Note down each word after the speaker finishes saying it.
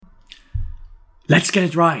Let's get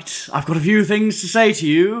it right. I've got a few things to say to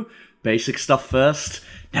you. Basic stuff first.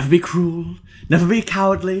 Never be cruel. Never be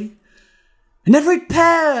cowardly. And never eat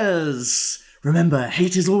pears. Remember,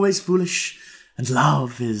 hate is always foolish, and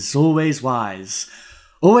love is always wise.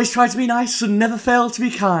 Always try to be nice and never fail to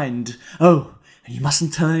be kind. Oh, and you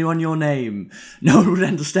mustn't tell anyone your name. No one would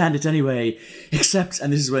understand it anyway. Except,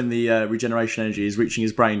 and this is when the regeneration energy is reaching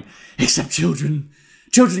his brain, except children.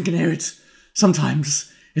 Children can hear it.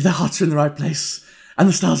 Sometimes, if their hearts are in the right place, and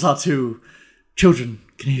the stars are too, children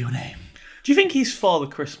can hear your name. Do you think he's Father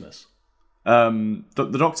Christmas? The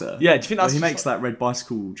Doctor? Yeah, do you think that's... He makes that red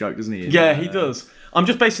bicycle joke, doesn't he? Yeah, he does. I'm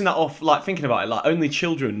just basing that off, like, thinking about it, like, only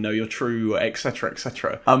children know you're true, etc.,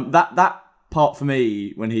 etc. That part for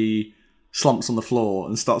me, when he slumps on the floor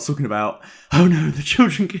and starts talking about, oh no, the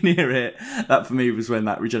children can hear it, that for me was when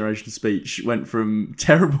that regeneration speech went from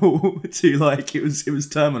terrible to, like, it was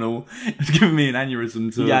terminal. It was giving me an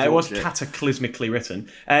aneurysm to Yeah, it was cataclysmically written.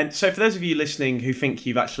 And so for those of you listening who think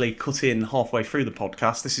you've actually cut in halfway through the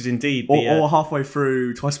podcast, this is indeed or halfway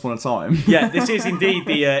through Twice Upon a Time. Yeah, this is indeed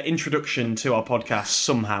the introduction to our podcast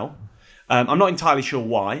somehow. I'm not entirely sure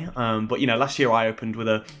why, but, you know, last year I opened with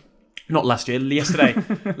a... Not last year, yesterday.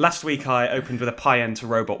 Last week I opened with a pie-end to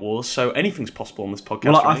Robot Wars, so anything's possible on this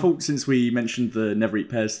podcast. Well, really. I thought since we mentioned the Never Eat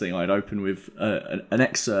Pears thing, I'd open with an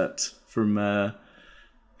excerpt from the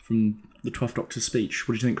 12th Doctor's speech.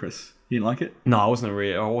 What do you think, Chris? You didn't like it? No, I wasn't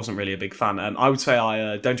really a big fan. I would say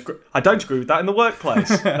I don't agree with that in the workplace.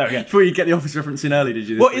 There we go. Before you get the Office reference in early, did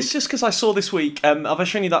you? Well, it's just because I saw this week. Have I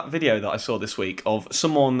shown you that video that I saw this week of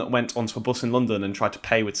someone that went onto a bus in London and tried to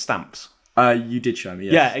pay with stamps? You did show me,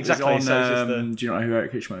 yes. Yeah, exactly. On, do you not know who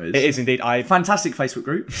Eric Hitchmo is? It is indeed. Fantastic Facebook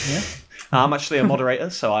group. Yeah. I'm actually a moderator,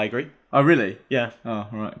 so I agree. Oh, really? Yeah. Oh,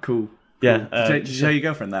 all right, cool. Yeah. Did you show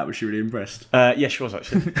your girlfriand that? Was she really impressed? Yeah, she was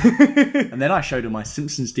actually. And then I showed her my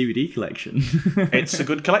Simpsons DVD collection. It's a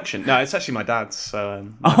good collection. No, it's actually my dad's. So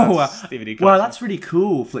wow. DVD collection. Well, that's really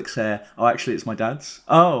cool, Flick's hair. Oh, actually, it's my dad's.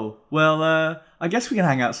 Oh, well, I guess we can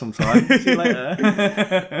hang out sometime. See you later.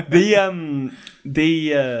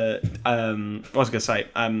 What was I going to say?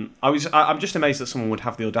 I'm just amazed that someone would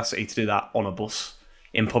have the audacity to do that on a bus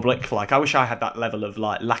in public. Like, I wish I had that level of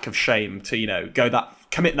like lack of shame to, you know,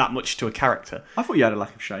 commit that much to a character. I thought you had a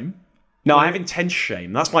lack of shame. No, I have intense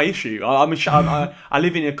shame. That's my issue. I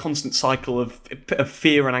live in a constant cycle of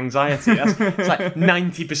fear and anxiety. It's like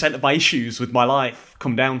 90% of my issues with my life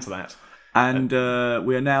come down to that. And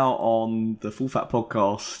we are now on the Full Fat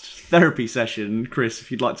Podcast therapy session. Chris,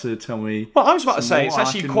 if you'd like to tell me... Well, I was about to say, it's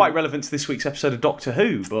actually quite relevant to this week's episode of Doctor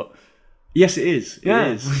Who, but... Yes, it is. Yeah.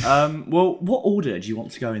 It is. Well, what order do you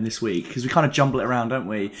want to go in this week? Because we kind of jumble it around, don't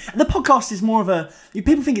we? And the podcast is more of a...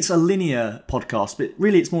 People think it's a linear podcast, but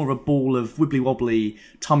really it's more of a ball of wibbly-wobbly,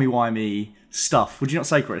 tummy-wimey stuff. Would you not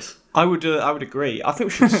say, Chris? I would agree. I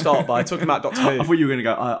think we should start by talking about Doctor Who. I thought you were going to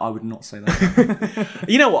go, I would not say that.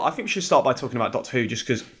 You know what? I think we should start by talking about Doctor Who just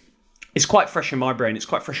because it's quite fresh in my brain. It's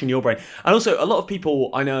quite fresh in your brain. And also, a lot of people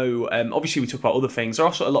I know, obviously we talk about other things. There are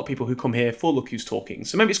also a lot of people who come here for Look Who's Talking.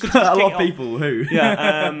 So maybe it's good to a lot of people who?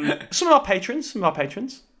 Yeah. Some of our patrons.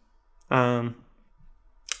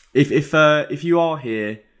 If you are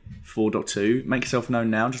here for Doctor Who, make yourself known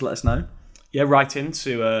now. Just let us know. Yeah, write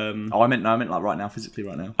into... I meant like right now, physically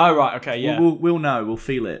right now. Oh, right, okay, yeah. We'll know, we'll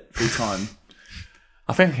feel it through time.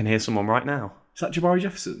 I think I can hear someone right now. Is that Jabari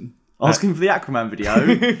Jefferson? Asking for the Aquaman video.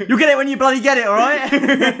 You'll get it when you bloody get it, alright?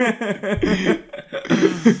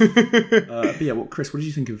 But yeah, Chris, what did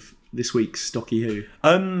you think of this week's Stocky Who?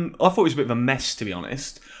 I thought it was a bit of a mess, to be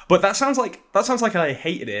honest. But that sounds like I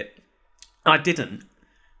hated it. I didn't.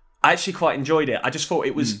 I actually quite enjoyed it. I just thought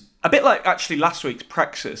it was a bit like, actually, last week's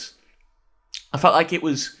Praxis. I felt like it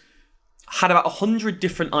had about 100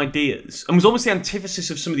 different ideas and was almost the antithesis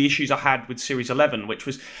of some of the issues I had with Series 11, which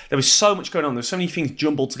was there was so much going on. There were so many things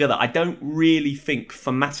jumbled together. I don't really think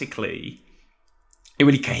thematically it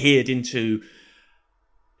really cohered into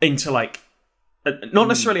like not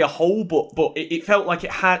necessarily a whole, but it felt like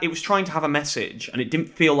it was trying to have a message, and it didn't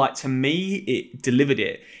feel like, to me, it delivered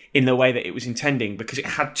it in the way that it was intending because it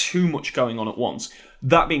had too much going on at once.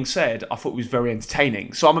 That being said, I thought it was very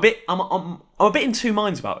entertaining. So I'm a bit in two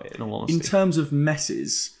minds about it, in all honesty. In terms of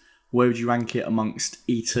messes, where would you rank it amongst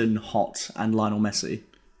Eton, Hot, and Lionel Messi?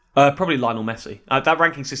 Probably Lionel Messi. That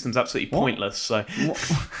ranking system's absolutely pointless. So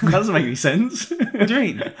that doesn't make any sense. What do you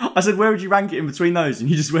mean? I said, where would you rank it in between those? And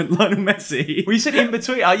you just went Lionel Messi. Well, you said in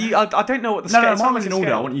between. I don't know what the scale is. No, mine was in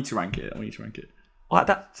order. I want you to rank it. Like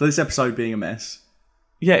that. So this episode being a mess.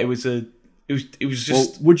 Yeah, it was just... Well,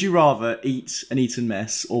 would you rather eat an Eton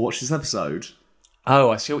mess or watch this episode?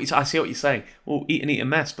 Oh, I see what you're saying. Well, eat a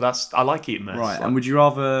mess, but I like eating mess. Right, Like, and would you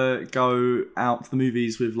rather go out to the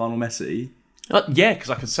movies with Lionel Messi? yeah, because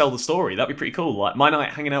I could sell the story. That'd be pretty cool. Like my night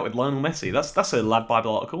hanging out with Lionel Messi. That's a Lad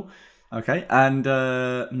Bible article. Okay, and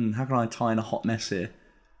how can I tie in a hot mess here?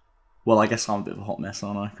 Well, I guess I'm a bit of a hot mess,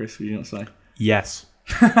 aren't I, Chris? Would you not say? Yes.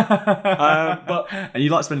 But and you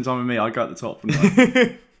like spending time with me, I go at the top. Wouldn't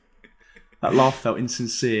I? That laugh felt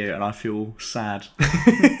insincere, and I feel sad.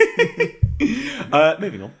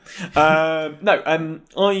 Moving on.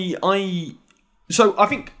 So I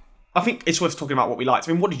think it's worth talking about what we liked.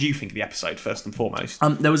 I mean, what did you think of the episode first and foremost?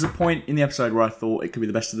 There was a point in the episode where I thought it could be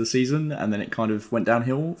the best of the season, and then it kind of went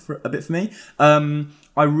downhill for a bit for me.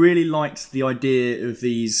 I really liked the idea of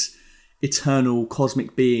these eternal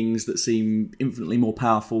cosmic beings that seem infinitely more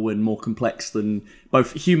powerful and more complex than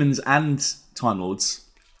both humans and Time Lords.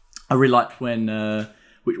 I really liked when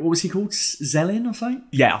what was he called? Zelin or something?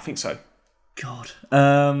 Yeah, I think so. God,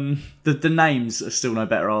 the names are still no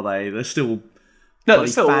better, are they? They're still they're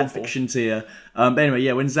still fan awful. fiction tier. But anyway,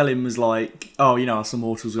 yeah, when Zelin was like, "Oh, us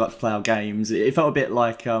immortals, we like to play our games," it felt a bit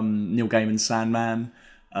like Neil Gaiman's Sandman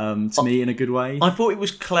to me in a good way. I thought it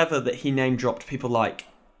was clever that he name dropped people like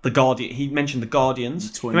the Guardian. He mentioned the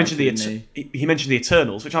Guardians. He mentioned he mentioned the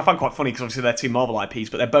Eternals, which I find quite funny because obviously they're two Marvel IPs,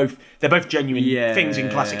 but they're both genuine things in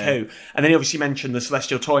classic Who. And then he obviously mentioned the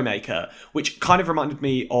Celestial Toymaker, which kind of reminded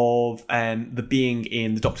me of the being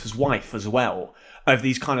in the Doctor's wife as well. Of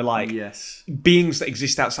these kind of like beings that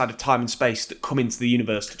exist outside of time and space that come into the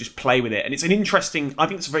universe to just play with it. And it's I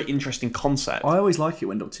think it's a very interesting concept. I always like it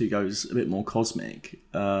when Doctor Who goes a bit more cosmic,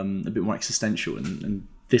 a bit more existential, and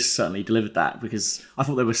this certainly delivered that, because I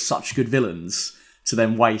thought they were such good villains to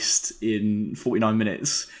then waste in 49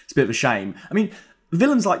 minutes. It's a bit of a shame. I mean,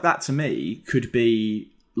 villains like that to me could be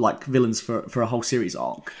like villains for a whole series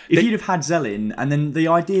arc. If you'd have had Zelin, and then the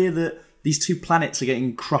idea that these two planets are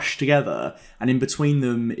getting crushed together, and in between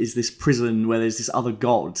them is this prison where there's this other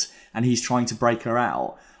god, and he's trying to break her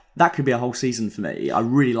out. That could be a whole season for me. I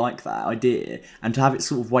really like that idea. And to have it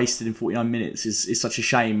sort of wasted in 49 minutes is such a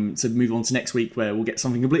shame, to move on to next week where we'll get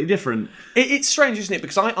something completely different. It's strange, isn't it?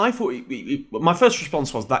 Because I thought... my first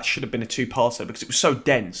response was that should have been a two-parter because it was so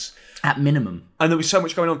dense. At minimum. And there was so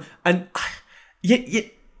much going on. And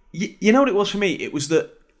you know what it was for me? It was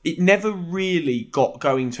that it never really got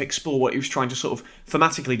going to explore what he was trying to sort of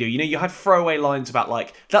thematically do. You had throwaway lines about,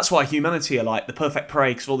 like, that's why humanity are, like, the perfect prey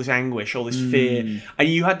because of all this anguish, all this fear. And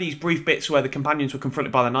you had these brief bits where the companions were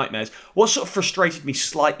confronted by the nightmares. What sort of frustrated me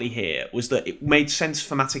slightly here was that it made sense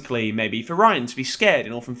thematically, maybe, for Ryan to be scared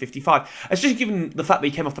in Orphan 55. Especially given the fact that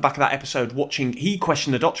he came off the back of that episode he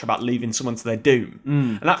questioned the Doctor about leaving someone to their doom.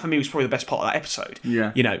 And that, for me, was probably the best part of that episode.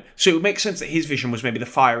 Yeah. So it would make sense that his vision was maybe the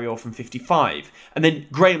fiery Orphan 55. And then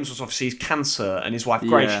Graham's was obviously his cancer and his wife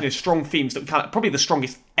Grace, strong themes that probably the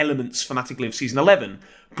strongest elements thematically of season 11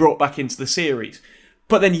 brought back into the series.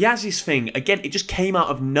 But then Yaz's thing, again, it just came out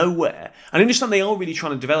of nowhere. And I understand they are really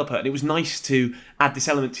trying to develop her, and it was nice to add this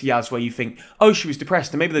element to Yaz where you think, oh, she was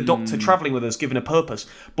depressed, and maybe the Doctor travelling with us given a purpose.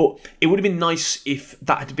 But it would have been nice if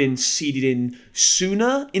that had been seeded in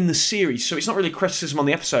sooner in the series. So it's not really criticism on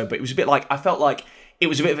the episode, but it was a bit like, I felt like it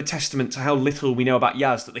was a bit of a testament to how little we know about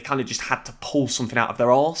Yaz that they kind of just had to pull something out of their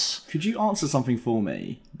arse. Could you answer something for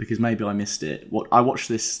me? Because maybe I missed it. I watched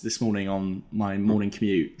this morning on my morning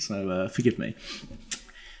commute, so forgive me.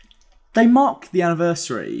 They mark the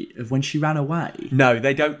anniversary of when she ran away. No,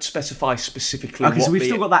 they don't specify specifically. Okay, so we've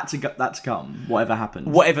still got that to come. Whatever happens,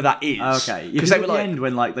 whatever that is. Okay, because at the end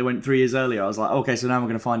when they went 3 years earlier, I was like, okay, so now we're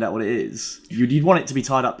going to find out what it is. You'd want it to be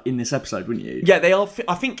tied up in this episode, wouldn't you? Yeah, they are.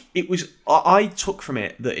 I think it was. I took from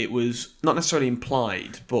it that it was not necessarily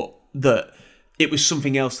implied, but that it was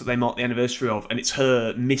something else that they marked the anniversary of, and it's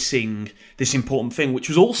her missing this important thing, which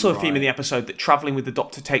was also a theme in the episode, that travelling with the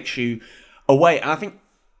Doctor takes you away. And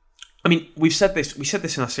I mean, we said this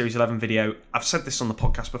in our Series 11 video. I've said this on the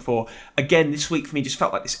podcast before. Again, this week for me just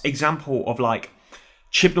felt like this example of like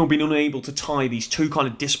Chibnall being unable to tie these two kind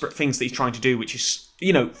of disparate things that he's trying to do, which is,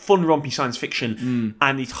 fun, rompy science fiction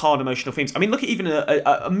and these hard emotional themes. I mean, look at even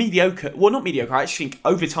a mediocre, well, not mediocre, I actually think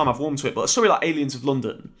over time I've warmed to it, but a story like Aliens of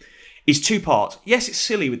London is 2 parts. Yes, it's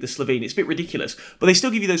silly with the Slovene, it's a bit ridiculous, but they still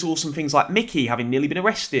give you those awesome things like Mickey having nearly been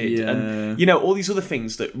arrested and, all these other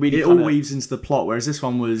things that really... It all weaves into the plot, whereas this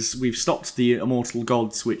one was, we've stopped the immortal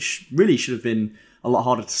gods, which really should have been a lot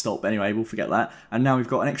harder to stop. Anyway, we'll forget that. And now we've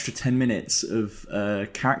got an extra 10 minutes of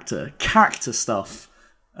character stuff,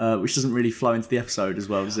 which doesn't really flow into the episode as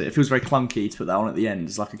well, does it? It feels very clunky to put that on at the end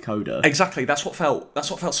as like a coda. Exactly. That's what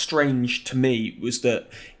felt strange to me, was that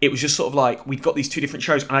it was just sort of like we'd got these two different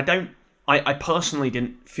shows, and I personally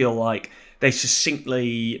didn't feel like they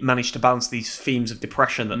succinctly managed to balance these themes of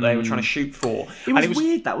depression that they were trying to shoot for. It was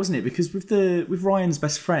weird, that, wasn't it? Because with Ryan's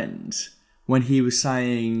best friend, when he was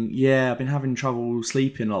saying, yeah, I've been having trouble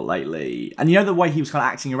sleeping a lot lately, and you know the way he was kind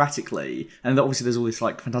of acting erratically, and obviously there's all this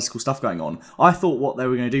like fantastical stuff going on, I thought what they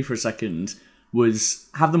were going to do for a second was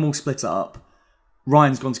have them all split up.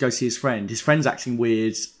 Ryan's gone to go see his friend's acting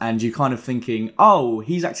weird, and you're kind of thinking, oh,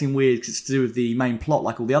 he's acting weird because it's to do with the main plot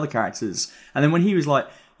like all the other characters. And then when he was like,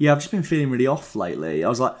 yeah, I've just been feeling really off lately, I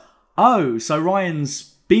was like, oh, so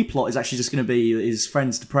Ryan's B-plot is actually just going to be his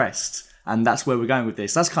friend's depressed, and that's where we're going with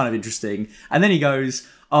this. That's kind of interesting. And then he goes,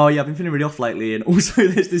 oh yeah, I've been feeling really off lately, and also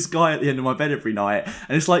there's this guy at the end of my bed every night,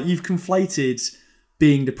 and it's like you've conflated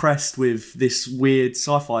being depressed with this weird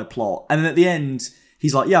sci-fi plot, and then at the end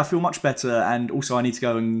he's like, yeah, I feel much better, and also I need to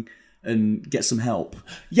go and get some help.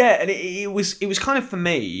 Yeah, and it was kind of, for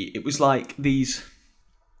me, it was like these...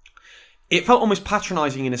 It felt almost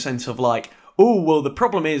patronising in a sense of like, oh, well, the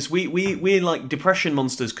problem is we're like depression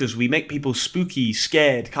monsters because we make people spooky,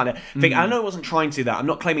 scared kind of thing. I know it wasn't trying to do that. I'm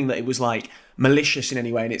not claiming that it was like malicious in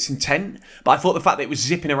any way in its intent, but I thought the fact that it was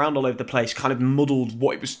zipping around all over the place kind of muddled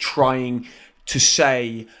what it was trying to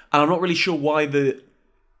say, and I'm not really sure why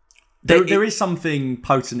there is something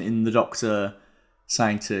potent in the Doctor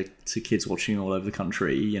saying to kids watching all over the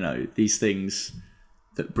country, you know, these things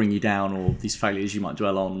that bring you down or these failures you might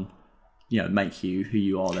dwell on, you know, make you who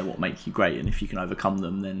you are. They're what make you great, and if you can overcome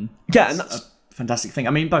them, then and that's a fantastic thing. I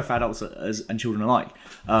mean, both adults and children alike.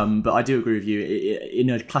 But I do agree with you. In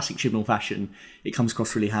a classic Chibnall fashion, it comes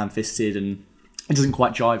across really ham-fisted, and it doesn't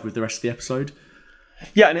quite jive with the rest of the episode.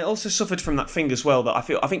 Yeah, and it also suffered from that thing as well that I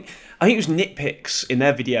think it was Nitpicks in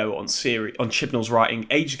their video on Chibnall's writing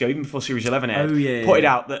ages ago, even before Series 11 aired, pointed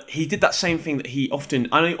out that he did that same thing that he often...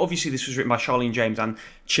 I know, obviously, this was written by Charlene James and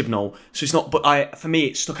Chibnall, so it's not... But for me,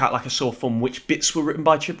 it stuck out like a sore thumb which bits were written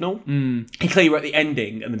by Chibnall. He clearly wrote the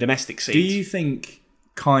ending and the domestic scenes. Do you think,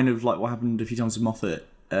 kind of like what happened a few times with Moffat,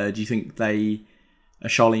 do you think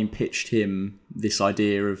Charlene pitched him this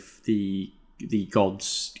idea of the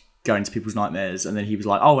gods going to people's nightmares, and then he was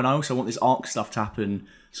like, oh, and I also want this arc stuff to happen,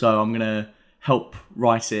 so I'm going to help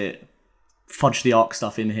write it, fudge the arc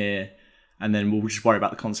stuff in here, and then we'll just worry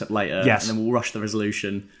about the concept later, yes, and then we'll rush the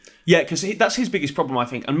resolution. Yeah, because that's his biggest problem, I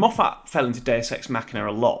think. And Moffat fell into Deus Ex Machina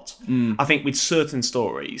a lot, I think, with certain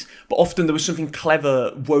stories, but often there was something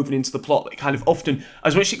clever woven into the plot that kind of often,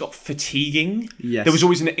 as much as it got fatiguing, there was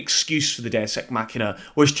always an excuse for the Deus Ex Machina,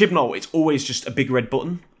 whereas Chibnall, it's always just a big red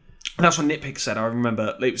button. And that's what Nitpick said. I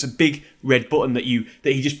remember it was a big red button that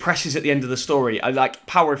he just presses at the end of the story. I like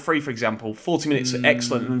Power of Three, for example. 40 minutes,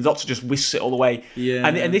 excellent, and the Doctor just whisks it all the way. Yeah.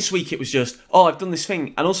 And this week it was just, oh, I've done this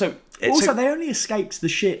thing, and also they only escaped the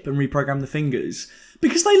ship and reprogrammed the fingers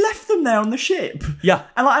because they left them there on the ship. Yeah,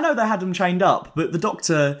 and I know they had them chained up, but the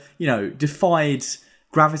Doctor, you know, defied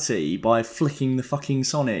gravity by flicking the fucking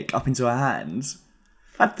Sonic up into her hands.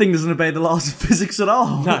 That thing doesn't obey the laws of physics at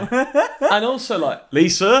all. No. And also, like,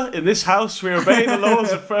 Lisa, in this house, we obey the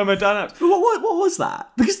laws of thermodynamics. But what was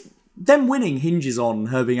that? Because them winning hinges on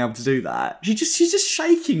her being able to do that. She's just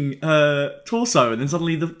shaking her torso, and then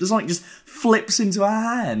suddenly the Sonic just flips into her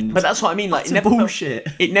hand. But that's what I mean. Like, that's bullshit.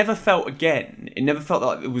 It never felt like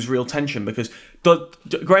there was real tension, because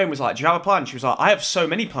Graham was like, do you have a plan? She was like, I have so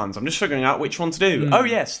many plans. I'm just figuring out which one to do. Oh,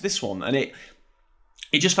 yes, this one. And it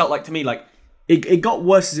just felt like, to me, like, It got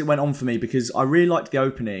worse as it went on for me, because I really liked the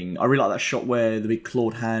opening. I really liked that shot where the big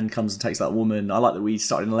clawed hand comes and takes that woman. I like that we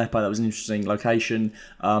started in Aleppo. That was an interesting location.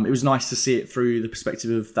 It was nice to see it through the perspective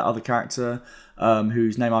of that other character,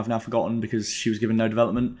 whose name I've now forgotten because she was given no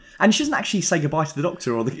development. And she doesn't actually say goodbye to the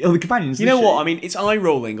Doctor or the companions. You know what? I mean, it's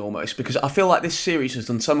eye-rolling almost, because I feel like this series has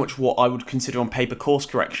done so much what I would consider on paper course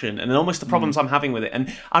correction, and then almost the problems I'm having with it.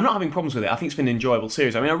 And I'm not having problems with it. I think it's been an enjoyable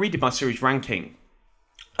series. I mean, I redid my series ranking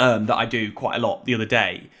that I do quite a lot the other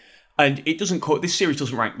day, and this series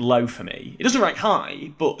doesn't rank low for me. It doesn't rank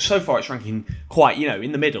high, but so far it's ranking quite,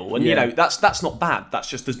 in the middle, and that's not bad. That's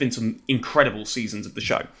just, there's been some incredible seasons of the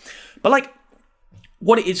show, but like,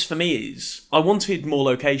 what it is for me is I wanted more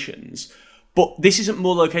locations, but this isn't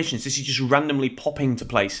more locations. This is just randomly popping to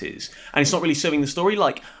places, and it's not really serving the story.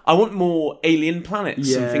 Like, I want more alien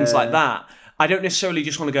planets and things like that. I don't necessarily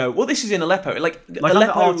just want to go, well, this is in Aleppo. Like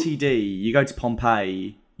Aleppo, RTD, you go to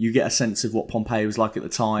Pompeii, you get a sense of what Pompeii was like at the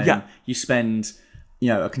time. Yeah. You spend,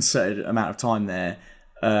 a concerted amount of time there.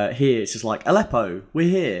 Here, it's just like, Aleppo, we're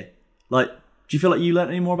here. Like, do you feel like you learnt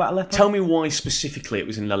any more about Aleppo? Tell me why specifically it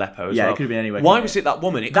was in Aleppo as well. Yeah, it could have been anywhere. Why was it that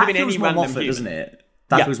woman? It could have been any random Moffat, doesn't it?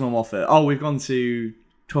 That feels more Moffat. Oh, we've gone to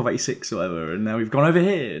 1286 or whatever, and now we've gone over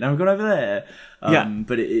here, now we've gone over there.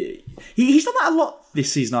 But he's done that a lot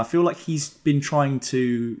this season. I feel like he's been trying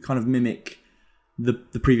to kind of mimic the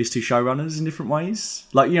previous two showrunners in different ways.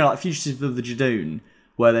 Like, like Fugitive of the Jadoon,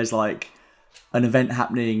 where there's like an event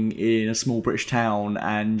happening in a small British town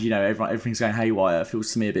and, everything's going haywire,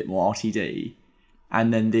 feels to me a bit more RTD.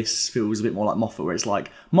 And then this feels a bit more like Moffat, where it's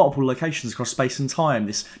like multiple locations across space and time,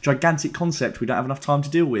 this gigantic concept we don't have enough time to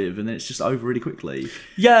deal with, and then it's just over really quickly.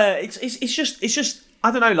 Yeah, it's just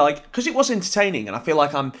I don't know, like, because it was entertaining, and I feel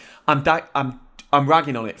like I'm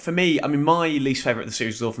ragging on it. For me, I mean, my least favourite of the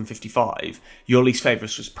series was Orphan 55. Your least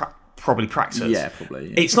favourite was probably Praxis. Yeah,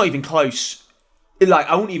 probably. Yeah. It's not even close. Like,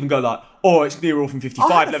 I wouldn't even go like, oh, it's near Orphan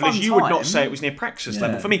 55 level. You would not say it was near Praxis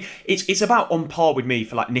level. For me, it's about on par with me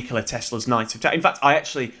for like Nikola Tesla's Night of Terror. In fact, I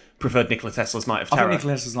actually preferred Nikola Tesla's Night of Terror. I think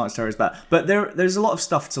Nikola Tesla's Night of Terror is better. But there's a lot of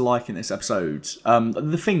stuff to like in this episode.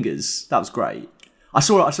 The fingers, that was great. I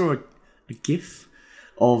saw a GIF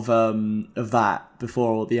of that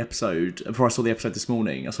before I saw the episode this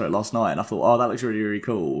morning. I saw it last night and I thought, oh, that looks really, really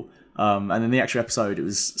cool. And then the actual episode, it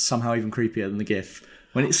was somehow even creepier than the GIF.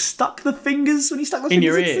 When he stuck the fingers in into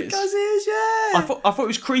your the guy's ears, yeah. I thought it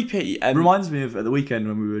was creepy. It reminds me of the weekend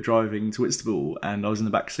when we were driving to Whitstable and I was in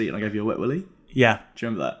the back seat and I gave you a wet willy. Yeah. Do you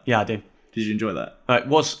remember that? Yeah, I do. Did you enjoy that? It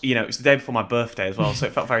was, it was the day before my birthday as well, so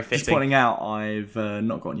it felt very fitting. Just pointing out, I've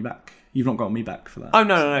not gotten you back. You've not gotten me back for that. Oh,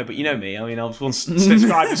 no, but you know me. I mean, I was once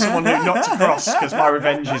described as someone who knocked across because my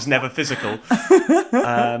revenge is never physical.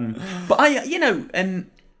 But I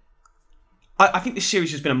think this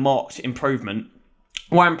series has been a marked improvement.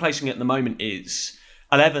 Where I'm placing it at the moment is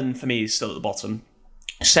 11 for me is still at the bottom.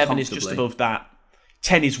 7 is just above that.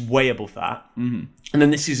 10 is way above that. Mm-hmm. And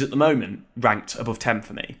then this is at the moment ranked above 10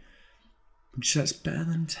 for me. Would you say it's better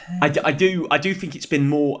than 10? I do think it's been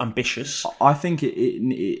more ambitious. I think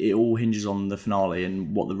it all hinges on the finale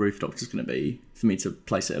and what the Roof Doctor's going to be for me to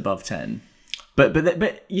place it above 10.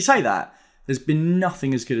 But you say that. There's been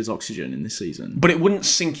nothing as good as Oxygen in this season. But it wouldn't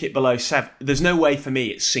sink it below 7. There's no way for me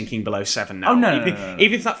it's sinking below 7 now. Oh, no.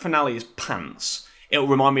 Even if that finale is pants, it'll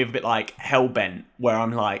remind me of a bit like Hellbent, where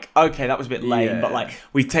I'm like, okay, that was a bit lame, but like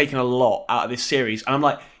we've taken a lot out of this series. And I'm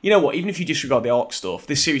like, you know what, even if you disregard the arc stuff,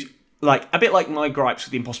 this series, like a bit like my gripes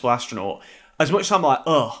with The Impossible Astronaut, as much as I'm like,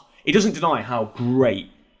 it doesn't deny how great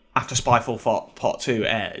After Spyfall Part 2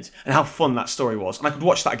 aired, and how fun that story was. And I could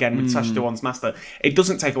watch that again with Sacha Dhawan's Master. It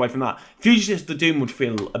doesn't take away from that. Fugitive of the Doom would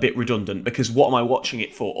feel a bit redundant, because what am I watching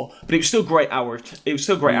it for? But it was still a great hour of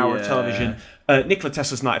television. Nikola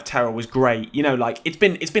Tesla's Night of Terror was great. It's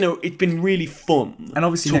been really fun. And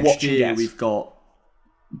obviously next year we've got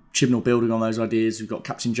Chibnall building on those ideas. We've got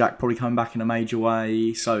Captain Jack probably coming back in a major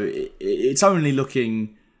way. So it's only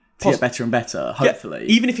looking to get better and better, hopefully.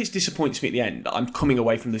 Yeah, even if it disappoints me at the end, I'm coming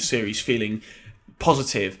away from this series feeling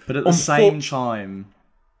positive. But at the same time,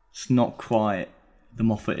 it's not quite the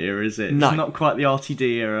Moffat era, is it? No. It's not quite the RTD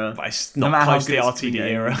era. But it's not close to the RTD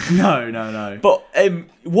era. No. But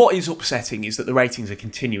what is upsetting is that the ratings are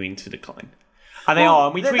continuing to decline. And they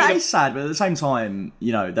are. And that is sad, but at the same time,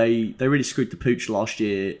 they really screwed the pooch last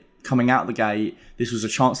year. Coming out the gate, this was a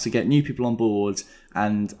chance to get new people on board,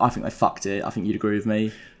 and I think they fucked it. I think you'd agree with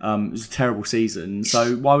me. It was a terrible season,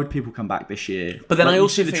 so why would people come back this year? But then I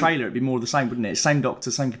also see the trailer; it'd be more of the same, wouldn't it? Same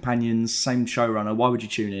Doctor, same companions, same showrunner. Why would you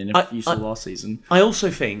tune in if you saw last season? I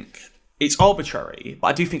also think it's arbitrary, but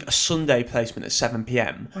I do think a Sunday placement at 7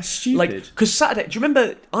 p.m. That's stupid. Because Saturday. Do you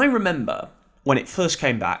remember? I remember when it first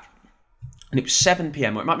came back. And it was 7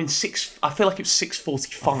 p.m, or it might have been 6... I feel like it was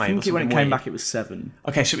 6:45. I think when it came back, it was 7.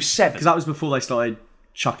 Okay, so it was 7. Because that was before they started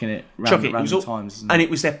chucking it random times. And it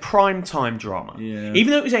was their prime time drama. Yeah.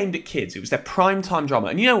 Even though it was aimed at kids, it was their prime time drama.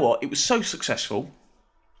 And you know what? It was so successful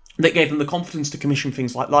that it gave them the confidence to commission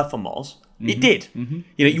things like Life on Mars. Mm-hmm. It did. Mm-hmm.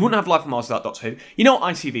 You wouldn't have Life on Mars without Doctor Who. You know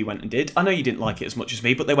what ITV went and did? I know you didn't like it as much as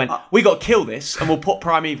me, but they went, we got to kill this and we'll put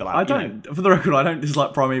Primeval out. For the record, I don't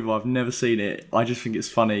dislike Primeval. I've never seen it. I just think it's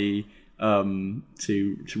funny...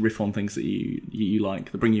 to riff on things that you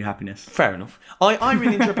like, that bring you happiness. Fair enough. I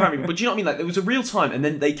really enjoy Primeval, but do you know what I mean? Like, there was a real time, and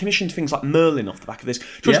then they commissioned things like Merlin off the back of this.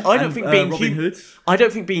 I don't think being Robin Hood. I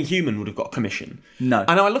don't think Being Human would have got a commission. No.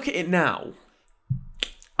 And I look at it now,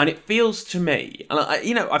 and it feels to me, and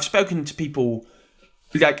I've spoken to people.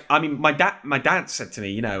 Like, I mean, my dad said to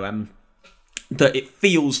me, that it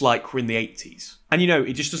feels like we're in the 80s, and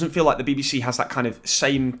it just doesn't feel like the BBC has that kind of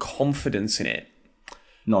same confidence in it.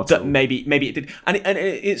 Not that maybe it did, and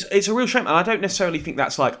it's a real shame, and I don't necessarily think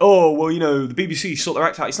that's like, the BBC sort their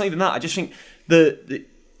act out. It's not even that. I just think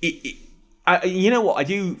I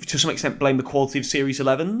do to some extent blame the quality of Series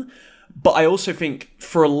 11, but I also think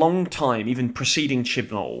for a long time, even preceding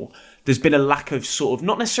Chibnall, there's been a lack of sort of,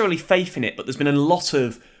 not necessarily faith in it, but there's been a lot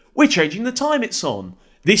of, we're changing the time it's on.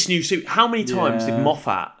 This new series, how many times did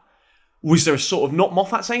Moffat, was there a sort of, not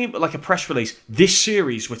Moffat saying it, but like a press release, this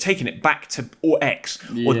series, we're taking it back to, or X,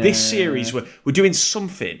 or this series, we're doing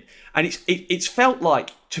something. And it's felt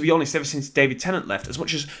like, to be honest, ever since David Tennant left, as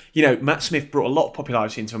much as, Matt Smith brought a lot of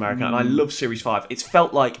popularity into America, and I love Series 5, it's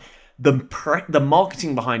felt like the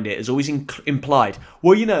marketing behind it has always implied,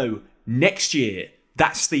 well, next year,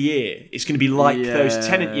 that's the year. It's going to be like those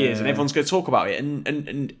Tennant years, and everyone's going to talk about it.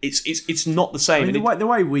 And it's not the same. I mean, the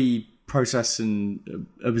way we process and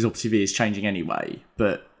absorb TV is changing anyway,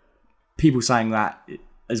 but people saying that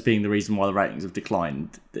as being the reason why the ratings have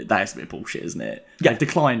declined, that is a bit of bullshit, isn't it? Yeah. They've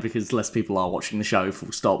declined because less people are watching the show,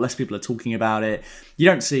 full stop. Less people are talking about it. You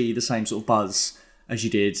don't see the same sort of buzz as you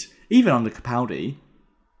did, even under Capaldi.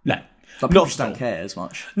 No. Like, people just don't care as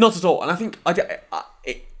much. Not at all. And I think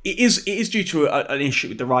it is due to an issue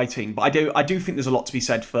with the writing, but I do think there's a lot to be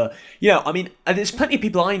said for, and there's plenty of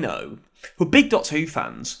people I know who are big Doctor Who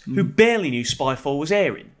fans who barely knew Spyfall was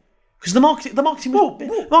airing. Because the marketing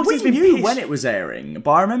was... we knew when it was airing,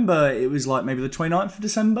 but I remember it was like maybe the 29th of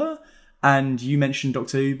December, and you mentioned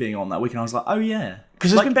Doctor Who being on that week, and I was like, oh yeah.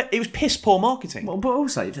 Because it was piss poor marketing. Well, but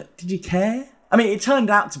also, did you care? I mean, it turned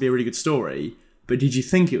out to be a really good story, but did you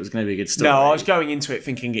think it was going to be a good story? No, I was going into it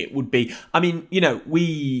thinking it would be... I mean,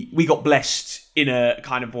 we got blessed in a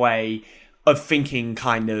kind of way of thinking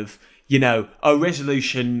kind of...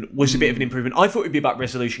 Resolution was a bit of an improvement. I thought it would be about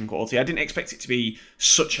resolution quality. I didn't expect it to be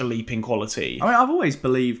such a leap in quality. I mean, I've always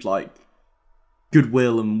believed,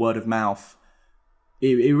 goodwill and word of mouth,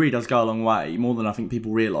 it really does go a long way, more than I think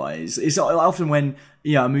people realise. It's often when,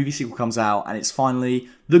 a movie sequel comes out and it's finally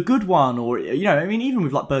the good one, or, even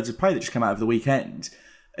with, Birds of Prey that just came out over the weekend,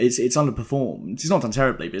 it's underperformed. It's not done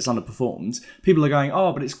terribly, but it's underperformed. People are going,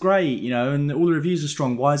 oh, but it's great, and all the reviews are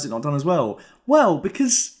strong. Why is it not done as well? Well,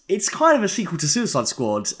 because it's kind of a sequel to Suicide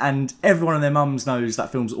Squad, and everyone and their mums knows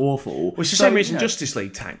that film's awful. Well, it's the same reason Justice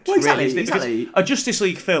League tanked. Well, exactly, really, exactly. A Justice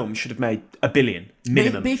League film should have made $1 billion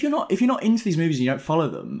minimum. But if you're not into these movies and you don't follow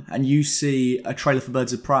them, and you see a trailer for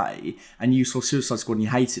Birds of Prey, and you saw Suicide Squad and you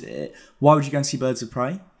hated it, why would you go and see Birds of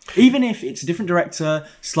Prey? Even if it's a different director,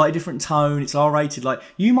 slightly different tone, it's R-rated,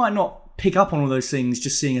 you might not pick up on all those things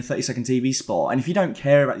just seeing a 30-second TV spot. And if you don't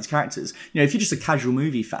care about these characters, if you're just a casual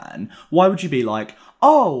movie fan, why would you be like,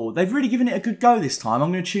 oh, they've really given it a good go this time,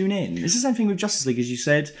 I'm going to tune in? It's the same thing with Justice League, as you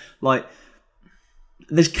said.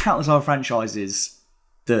 There's countless other franchises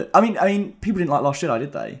that... I mean, people didn't like Last Jedi,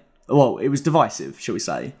 did they? Well, it was divisive, shall we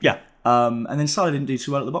say. Yeah. And then Solo didn't do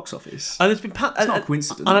too well at the box office. And it's been it's not a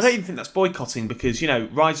coincidence. And I don't even think that's boycotting because,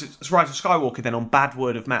 Rise of Skywalker then on bad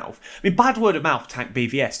word of mouth. I mean, bad word of mouth tanked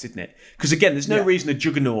BVS, didn't it? Because again, there's no reason a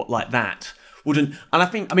juggernaut like that wouldn't. And I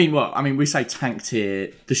think. We say tanked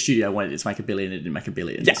here. The studio wanted it to make $1 billion. It didn't make $1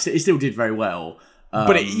 billion. Yeah. It still did very well.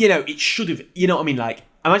 But it should have. You know what I mean?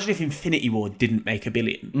 Imagine if Infinity War didn't make $1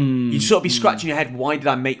 billion. You'd sort of be scratching your head. Why did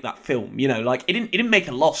I make that film? It didn't make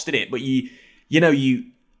a loss, did it? But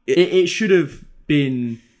it should have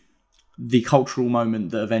been the cultural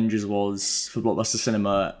moment that Avengers was for blockbuster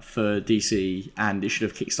cinema for DC, and it should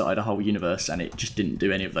have kickstarted a whole universe, and it just didn't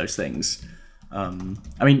do any of those things.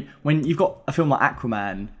 When you've got a film like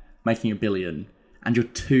Aquaman making $1 billion, and your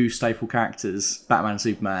two staple characters, Batman and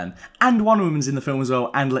Superman, and Wonder Woman's in the film as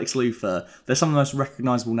well, and Lex Luthor, they're some of the most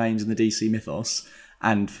recognisable names in the DC mythos,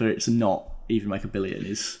 and for it to not even make $1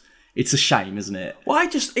 billion it's a shame, isn't it? Well,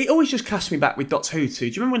 it always just casts me back with Doctor Who too.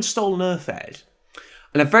 Do you remember when Stolen Earth aired?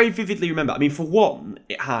 And I very vividly remember, for one,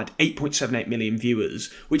 it had 8.78 million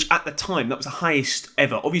viewers, which at the time, that was the highest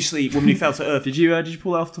ever. Obviously, Woman Who Fell to Earth... Did you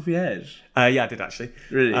pull that off the top of your head? Yeah, I did actually.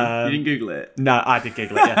 Really? You didn't Google it? No, I did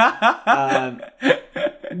Google it, yeah.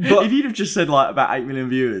 But if you'd have just said about 8 million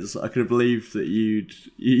viewers, I could have believed that you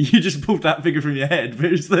just pulled that figure from your head. But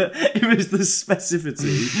it was the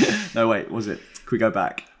specificity. No, wait, was it? Can we go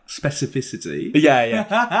back? Specificity. Yeah.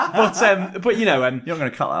 But you're not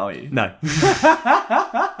going to cut that, are you? No.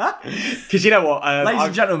 Because you know what, ladies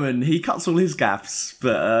and gentlemen, he cuts all his gaffes,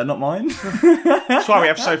 but not mine. That's why we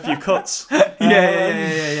have so few cuts.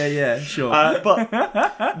 Yeah. Sure. But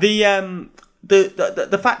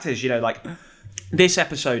the fact is, this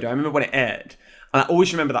episode, I remember when it aired, and I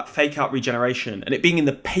always remember that fake out regeneration and it being in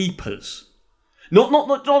the papers.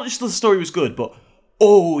 Not just the story was good, but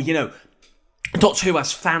Doctor Who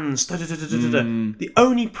has fans. The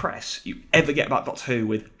only press you ever get about Doctor Who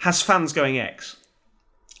with has fans going X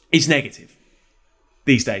is negative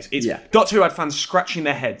these days. It's Doctor Who had fans scratching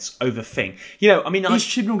their heads over Thing. Is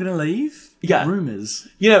Chibnall going to leave? Yeah, rumours.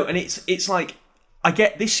 And it's like I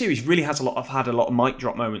get this series really has had a lot of mic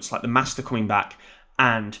drop moments, like the Master coming back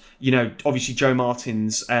and obviously Joe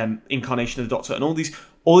Martin's incarnation of the Doctor, and all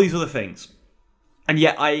these other things. And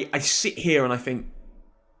yet I sit here and I think,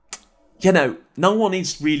 no one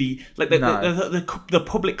is really like the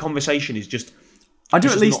public conversation is just. I do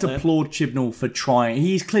at least applaud Chibnall for trying.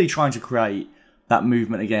 He's clearly trying to create that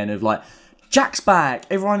movement again of like, Jack's back.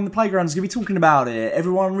 Everyone in the playground is going to be talking about it.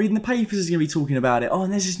 Everyone reading the papers is going to be talking about it. Oh,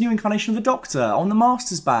 and there's this new incarnation of the Doctor. Oh, and the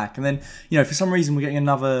Master's back. And then, for some reason, we're getting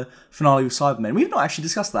another finale with Cybermen. We've not actually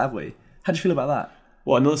discussed that, have we? How do you feel about that?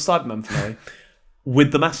 What, another Cybermen finale?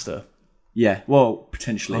 With the Master? Yeah, well,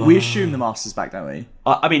 potentially. We assume the Master's back, don't we?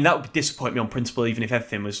 I mean, that would disappoint me on principle, even if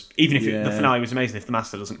the finale was amazing, if the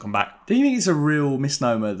Master doesn't come back. Do you think it's a real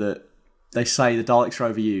misnomer that they say the Daleks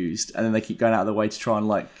are overused, and then they keep going out of their way to try and,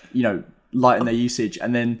 lighten their usage,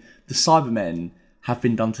 and then the Cybermen have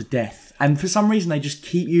been done to death, and for some reason they just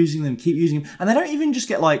keep using them, and they don't even just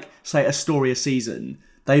get say a story a season.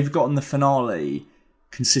 They've gotten the finale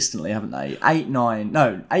consistently, haven't they?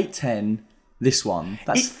 8, 10. This one,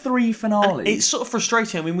 that's 3 finales. It's sort of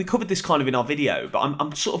frustrating. I mean, we covered this kind of in our video, but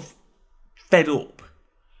I'm sort of fed up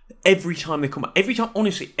every time they come back. Every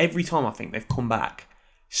time I think they've come back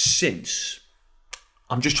since.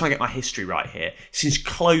 I'm just trying to get my history right here. Since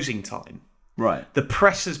closing time, right? The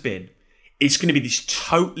press has been, it's going to be this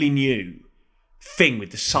totally new thing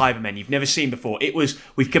with the Cybermen you've never seen before. It was,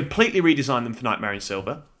 we've completely redesigned them for Nightmare in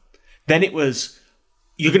Silver. Then it was,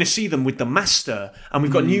 you're going to see them with the Master, and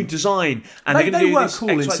we've got new design. And they're going to do were this cool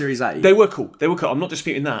in Series 8. They were cool. I'm not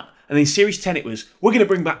disputing that. And then Series 10, it was, we're going to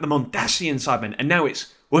bring back the Mondasian Cybermen, and now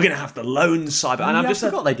it's, we're going to have the lone Cybermen. And I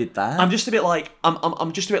forgot they did that. I'm just a bit like,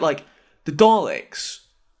 the Daleks.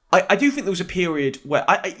 I do think there was a period where,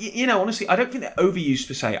 honestly, I don't think they're overused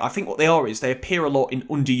per se. I think what they are is they appear a lot in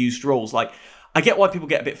underused roles. Like, I get why people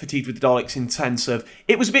get a bit fatigued with the Daleks in sense of,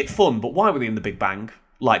 it was a bit fun, but why were they in the Big Bang?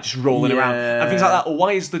 Like, just rolling around and things like that. Or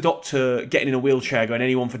why is the Doctor getting in a wheelchair going,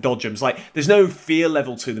 anyone for Dodgems? Like, there's no fear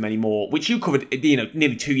level to them anymore, which you covered,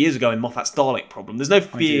 nearly 2 years ago in Moffat's Dalek problem. There's no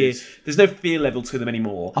fear level to them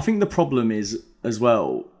anymore. I think the problem is, as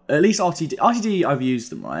well, at least RTD overused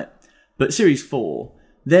them, right? But Series 4,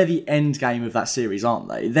 they're the end game of that series, aren't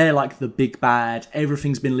they? They're like the big bad.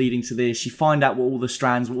 Everything's been leading to this. You find out what all the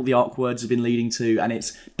strands, what all the arc words have been leading to, and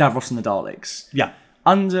it's Davros and the Daleks. Yeah.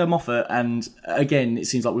 Under Moffat, and again, it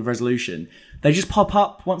seems like with Resolution, they just pop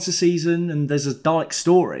up once a season, and there's a Dalek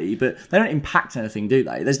story, but they don't impact anything, do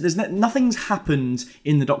they? Nothing's happened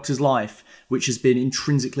in the Doctor's life which has been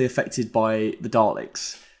intrinsically affected by the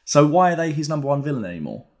Daleks. So why are they his number one villain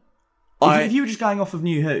anymore? If you were just going off of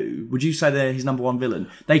New Who, would you say they're his number one villain?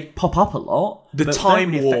 They pop up a lot, but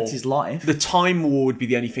don't really affect his life. The Time War would be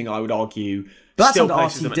the only thing I would argue. But that's under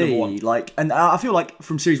RTD, and I feel like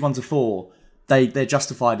from Series 1 to 4. They're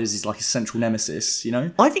justified as his central nemesis,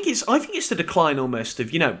 I think it's the decline almost of,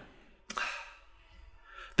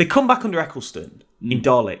 they come back under Eccleston in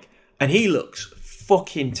Dalek, and he looks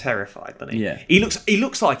fucking terrified, doesn't he? Yeah. He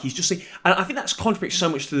looks like he's just, and I think that's contributes so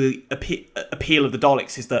much to the appeal of the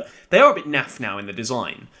Daleks is that they are a bit naff now in the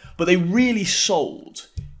design, but they really sold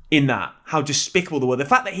in that how despicable they were. The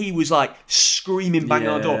fact that he was screaming, banging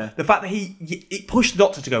on the door. The fact that he pushed the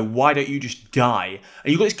Doctor to go, why don't you just die?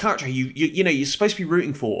 And you've got this character you're supposed to be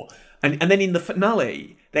rooting for. And then in the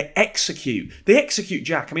finale, they execute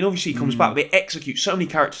Jack. I mean, obviously he comes back, but they execute so many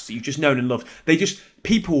characters that you've just known and loved.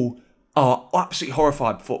 People are absolutely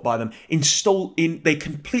horrified by them. They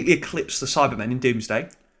completely eclipse the Cybermen in Doomsday.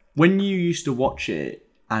 When you used to watch it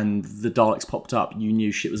and the Daleks popped up, you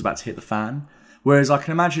knew shit was about to hit the fan. Whereas I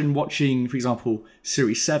can imagine watching, for example,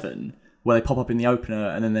 Series 7, where they pop up in the opener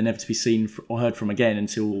and then they're never to be seen or heard from again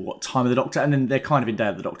until Time of the Doctor, and then they're kind of in Day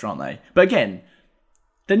of the Doctor, aren't they? But again,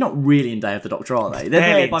 they're not really in Day of the Doctor, are they? They're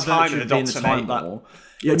there by virtue of being the Time War.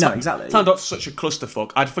 Yeah, no, exactly. Time Doctor's such a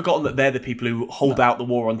clusterfuck. I'd forgotten that they're the people who hold out the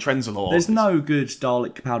war on Trenzalore. There's no good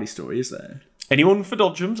Dalek Capaldi story, is there? Anyone for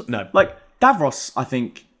Dodgems? No. Davros, I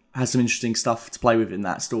think, has some interesting stuff to play with in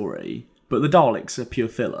that story, but the Daleks are pure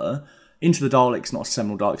filler. Into the Daleks, not a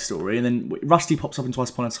seminal Dalek story, and then Rusty pops up in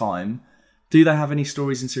Twice Upon a Time. Do they have any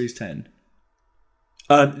stories in Series 10?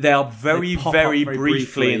 They are very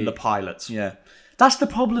briefly in the pilots. Yeah. That's the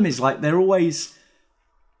problem, is they're always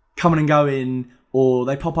coming and going, or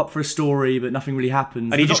they pop up for a story, but nothing really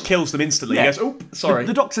happens. And he just kills them instantly. Yeah. He goes, oop, sorry.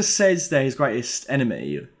 The Doctor says they're his greatest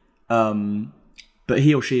enemy, but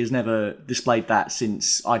he or she has never displayed that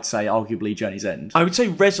since, I'd say, arguably Journey's End. I would say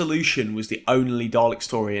Resolution was the only Dalek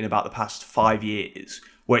story in about the past 5 years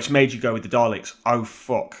where it's made you go with the Daleks, oh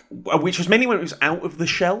fuck. Which was mainly when it was out of the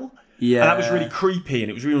shell. Yeah. And that was really creepy and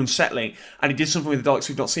it was really unsettling. And it did something with the Daleks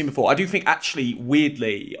we've not seen before. I do think, actually,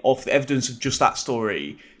 weirdly, off the evidence of just that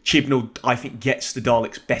story, Chibnall, I think, gets the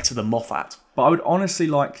Daleks better than Moffat. But I would honestly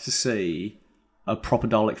like to see a proper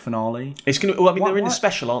Dalek finale. It's going to. Well, I mean, they're in the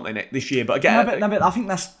special, aren't they, this year? But again, but I think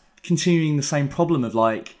that's continuing the same problem of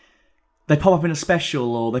like they pop up in a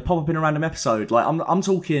special or they pop up in a random episode. Like I'm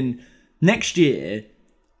talking next year,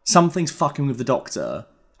 something's fucking with the Doctor,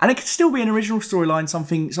 and it could still be an original storyline,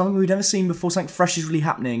 something we've never seen before, something fresh is really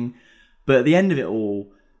happening. But at the end of it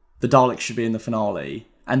all, the Daleks should be in the finale.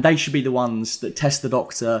 And they should be the ones that test the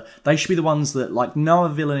Doctor. They should be the ones that, like, no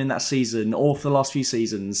other villain in that season or for the last few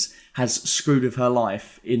seasons has screwed with her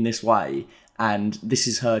life in this way. And this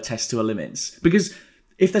is her test to her limits. Because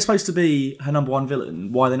if they're supposed to be her number one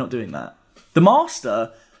villain, why are they not doing that? The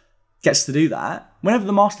Master gets to do that. Whenever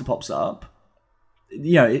the Master pops up,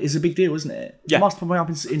 you know, it's a big deal, isn't it? Yeah. The Master popping up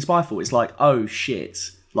in Spyfall, it's like, oh, shit.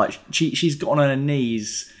 Like, she's got on her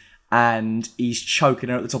knees and he's choking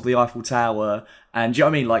her at the top of the Eiffel Tower. And do you know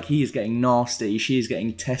what I mean? Like, he is getting nasty. She is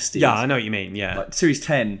getting tested. Yeah, I know what you mean, yeah. Like, Series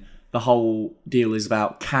 10, the whole deal is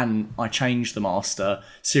about, can I change the Master?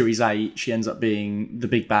 Series 8, she ends up being the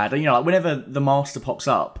big bad. And, you know, like, whenever the Master pops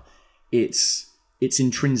up, it's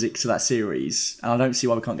intrinsic to that series. And I don't see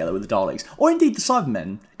why we can't get that with the Daleks. Or indeed the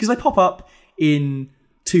Cybermen. Because they pop up in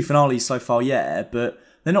 2 finales so far, yeah. But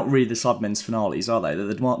they're not really the Cybermen's finales, are they?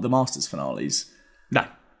 They're the Master's finales.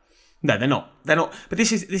 No, they're not. They're not. But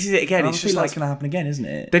this is it again. It's just like it's going to happen again, isn't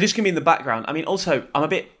it? They're just going to be in the background. I mean, also, I'm a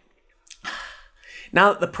bit. Now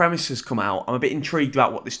that the premise has come out, I'm a bit intrigued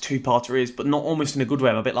about what this 2-parter is, but not almost in a good way.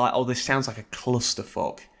 I'm a bit like, oh, this sounds like a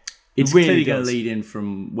clusterfuck. It's really clearly going to lead in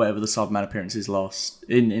from whatever the Cyberman appearances last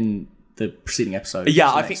in the preceding episode.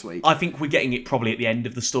 Yeah, next week. I think we're getting it probably at the end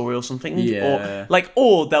of the story or something. Yeah.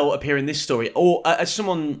 Or they'll appear in this story. Or as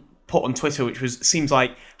someone put on Twitter, which seems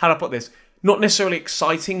like, how do I put this? Not necessarily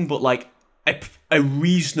exciting, but like a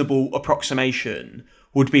reasonable approximation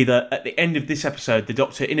would be that at the end of this episode, the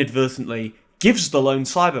Doctor inadvertently gives the lone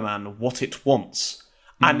Cyberman what it wants.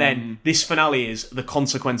 And then this finale is the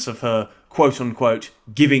consequence of her, quote-unquote,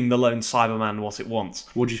 giving the lone Cyberman what it wants.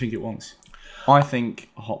 What do you think it wants? I think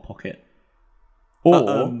a Hot Pocket.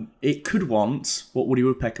 Or it could want what Woody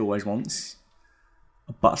Woodpecker always wants,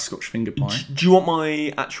 a butterscotch finger pie. Do you want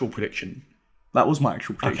my actual prediction? That was my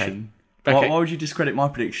actual prediction. Okay. Why would you discredit my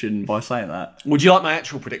prediction by saying that? Would you like my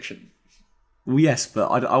actual prediction? Well, yes, but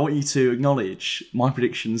I want you to acknowledge my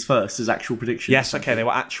predictions first as actual predictions. Yes, okay, they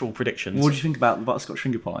were actual predictions. What do you think about the butterscotch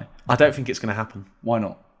finger pie? I don't think it's going to happen. Why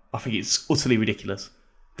not? I think it's utterly ridiculous.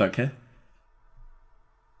 Don't care.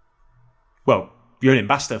 Well, you're an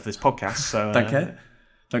ambassador for this podcast, so... Don't care.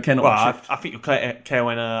 Don't care. Not well, I think you'll care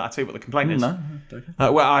when I tell you what the complaint is. No, don't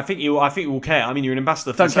care. Well, I think you will care. I mean, you're an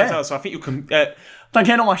ambassador for this hotel, so I think you'll... don't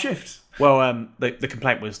care. Not my shift. Well, the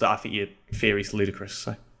complaint was that I think your theory's ludicrous.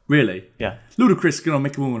 So really, yeah, ludicrous gonna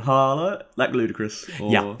make a woman holler like ludicrous.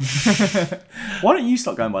 Or... Yeah. Why don't you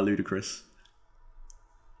start going by ludicrous?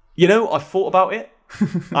 You know, I thought about it,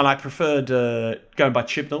 and I preferred going by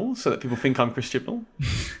Chibnall so that people think I'm Chris Chibnall.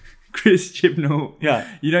 Chris Chibnall. Yeah.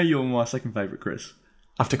 You know, you're my second favourite Chris.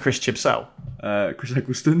 After Chris Chibsell. Chris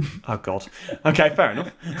Eccleston. Oh God. Okay, fair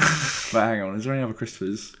enough. But hang on, is there any other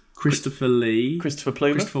Christophers? Christopher Lee. Christopher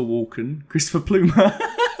Plumer. Christopher Walken. Christopher Plumer.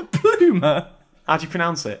 Plumer. How do you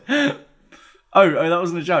pronounce it? Oh, that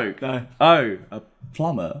wasn't a joke. No. Oh, a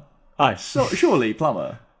plumber. Aye. Surely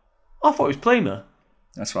plumber. I thought it was Plumer.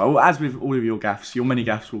 That's right. Well, as with all of your gaffes, your many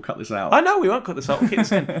gaffes, we'll cut this out. I know, we won't cut this out. We'll keep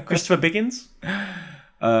this in. Christopher Biggins.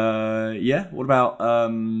 Yeah. What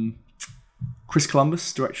about Chris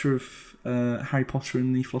Columbus, director of Harry Potter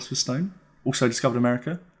and the Philosopher's Stone? Also discovered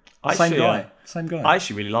America. Same guy. I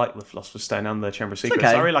actually really like the Philosopher's Stone and the Chamber of Secrets.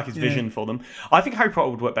 Okay. I really like his vision for them. I think Harry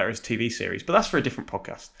Potter would work better as a TV series, but that's for a different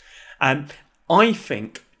podcast. I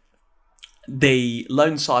think the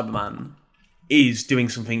Lone Cyberman is doing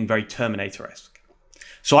something very Terminator-esque.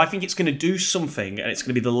 So I think it's going to do something, and it's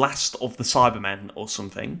going to be the last of the Cybermen or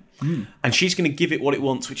something. And she's going to give it what it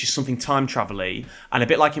wants, which is something time-travel-y. And a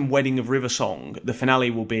bit like in Wedding of River Song, the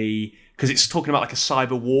finale will be... Because it's talking about like a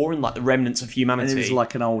cyber war and like the remnants of humanity. And it was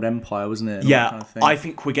like an old empire, wasn't it? Yeah, kind of thing. I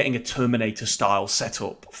think we're getting a Terminator-style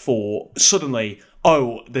setup for suddenly...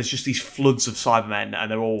 there's just these floods of Cybermen,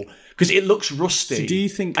 and they're all... Because it looks rusty. So do you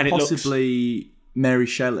think possibly Mary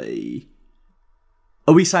Shelley...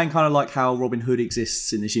 Are we saying kind of like how Robin Hood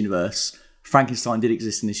exists in this universe? Frankenstein did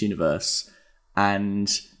exist in this universe,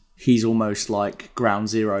 and he's almost like ground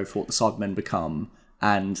zero for what the Cybermen become.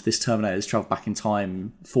 And this Terminator has travelled back in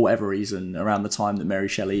time for whatever reason around the time that Mary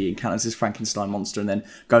Shelley encounters this Frankenstein monster, and then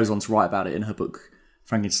goes on to write about it in her book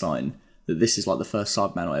Frankenstein. That this is like the first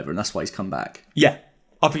Cyberman or whatever, and that's why he's come back. Yeah,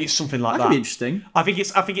 I think it's something like That that. could be interesting. I think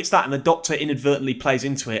it's that, and the Doctor inadvertently plays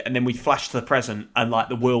into it, and then we flash to the present, and like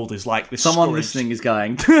the world is like this. Someone scourge. listening is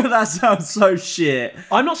going, that sounds so shit.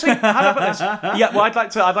 I'm not saying. How about this? Yeah, well, I'd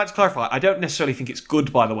like to clarify. I don't necessarily think it's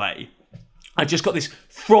good, by the way. I just got this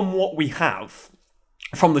from what we have,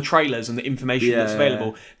 from the trailers and the information that's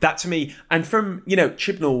available. That to me, and from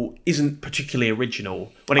Chibnall isn't particularly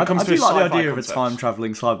original when it comes to I do like the sci-fi idea concepts. of a time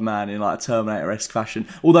traveling Cyberman in like a Terminator-esque fashion.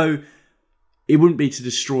 Although it wouldn't be to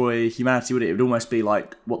destroy humanity, would it? It would almost be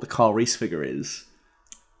like what the Carl Reese figure is,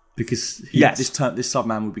 because this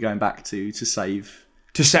Cyberman would be going back to save.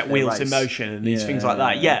 To set wheels race. in motion and these things like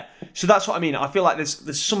that. Yeah. So that's what I mean. I feel like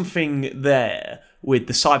there's something there with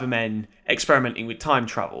the Cybermen experimenting with time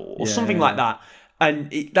travel or something like that.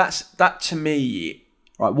 And that to me...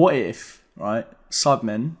 Right, what if,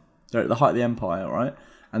 Cybermen, they're at the height of the Empire, right?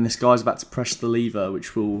 And this guy's about to press the lever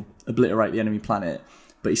which will obliterate the enemy planet,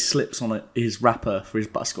 but he slips on his wrapper for his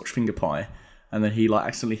butterscotch finger pie, and then he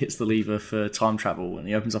accidentally hits the lever for time travel, and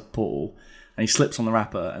he opens up a portal, and he slips on the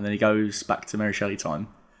wrapper, and then he goes back to Mary Shelley time.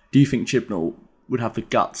 Do you think Chibnall would have the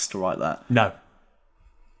guts to write that? No.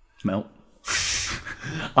 Melt.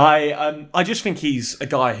 I just think he's a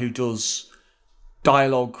guy who does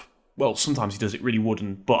dialogue. Well, sometimes he does it really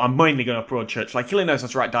wooden, but I'm mainly going off Broadchurch. Like, he knows how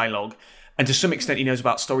to write dialogue, and to some extent he knows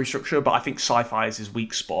about story structure, but I think sci-fi is his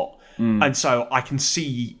weak spot. And so I can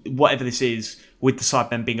see whatever this is with the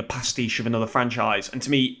Cybermen being a pastiche of another franchise, and to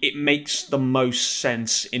me it makes the most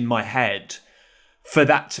sense in my head for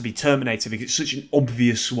that to be Terminator, because it's such an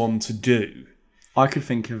obvious one to do. I could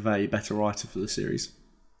think of a better writer for the series.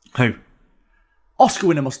 Who? Oscar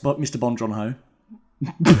winner Mr. Bon Joon-ho.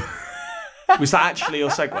 Was that actually your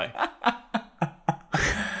segue?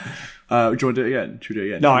 Do you want to do it again? Should we do it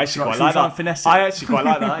again? No, I actually quite like that. Finesse it? I actually quite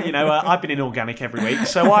like that. I've been in organic every week,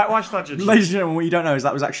 so why should I judge you? Ladies and gentlemen, what you don't know is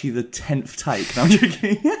that was actually the 10th take. No, I'm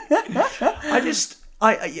joking.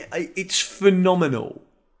 It's phenomenal.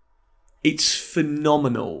 It's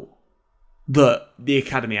phenomenal that the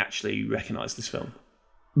Academy actually recognised this film.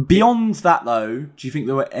 Beyond that, though, do you think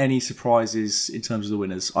there were any surprises in terms of the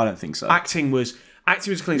winners? I don't think so. Acting was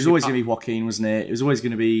clean. It was always going to be Joaquin, wasn't it? It was always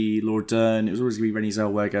going to be Laura Dern. It was always going to be Renée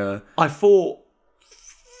Zellweger. I thought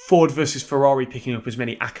Ford versus Ferrari picking up as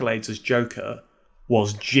many accolades as Joker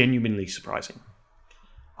was genuinely surprising.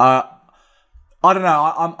 I don't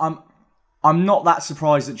know. I'm not that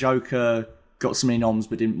surprised that Joker got so many noms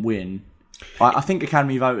but didn't win. I think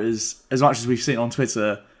Academy voters, as much as we've seen on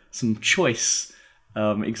Twitter, some choice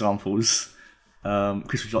examples.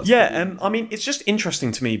 Chris, would you like to I mean, it's just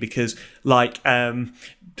interesting to me because,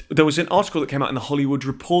 there was an article that came out in the Hollywood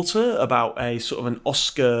Reporter about a sort of an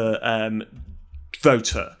Oscar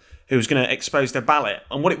voter who was going to expose their ballot,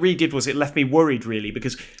 and what it really did was it left me worried, really,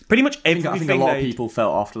 because pretty much everything. I think a lot of people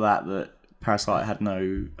felt after that Parasite had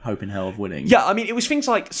no hope in hell of winning. Yeah, I mean, it was things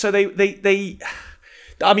like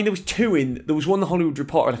I mean, there was there was one, the Hollywood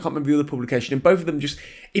Reporter, and I can't remember the other publication, and both of them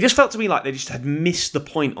it just felt to me like they just had missed the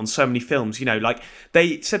point on so many films.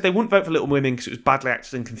 They said they wouldn't vote for Little Women because it was badly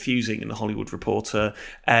acted and confusing in the Hollywood Reporter,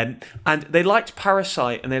 and they liked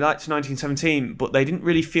Parasite and they liked 1917, but they didn't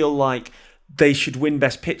really feel like they should win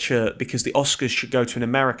Best Picture because the Oscars should go to an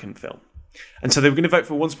American film. And so they were going to vote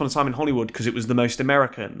for Once Upon a Time in Hollywood because it was the most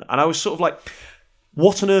American. And I was sort of like,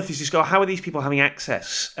 what on earth is this guy? How are these people having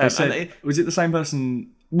access? Was it the same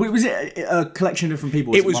person? Was it a collection of different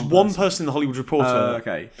people? It was one person in the Hollywood Reporter.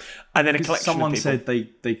 Okay. And then a collection someone of people. said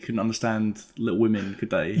they couldn't understand Little Women, could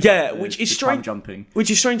they? Yeah, which is strange. Jumping. Which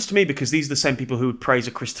is strange to me because these are the same people who would praise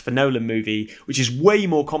a Christopher Nolan movie, which is way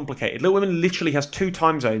more complicated. Little Women literally has 2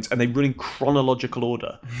 time zones and they run in chronological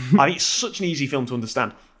order. I mean, it's such an easy film to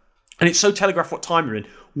understand. And it's so telegraphed what time you're in.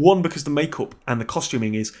 One, because the makeup and the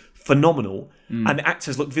costuming is phenomenal, and the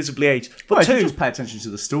actors look visibly aged. But if you two, just pay attention to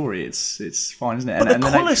the story, it's fine, isn't it? but and the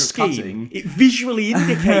colour scheme, it visually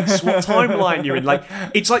indicates what timeline you're in.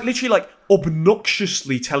 It's like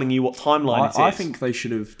obnoxiously telling you what timeline it is. I think they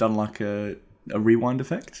should have done like a rewind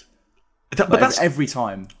effect. But that's every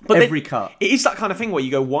time, every cut. It is that kind of thing where you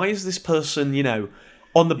go, why is this person,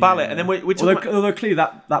 on the ballot? And then we're talking although clearly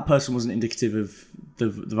that person wasn't indicative of the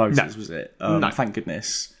voters, No. was it? No. Thank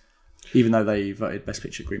goodness. Even though they voted Best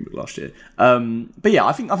Picture Green Book last year. But yeah,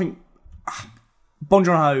 I think Bong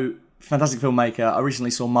Joon-ho, fantastic filmmaker. I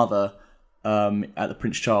recently saw Mother at the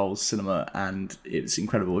Prince Charles Cinema, and it's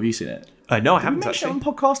incredible. Have you seen it? no, I haven't mentioned actually. it on the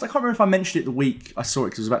podcast. I can't remember if I mentioned it the week I saw it,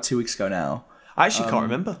 because it was about 2 weeks ago now. I actually can't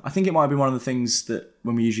remember. I think it might have been one of the things that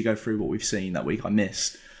when we usually go through what we've seen that week, I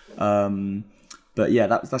missed. But yeah,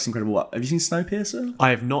 that's incredible. Have you seen Snowpiercer? I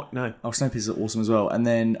have not, no. Oh, Snowpiercer is awesome as well. And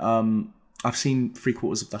then I've seen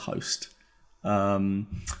 3/4 of The Host.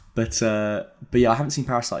 But yeah, I haven't seen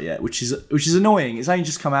Parasite yet, which is annoying. It's only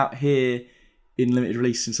just come out here in limited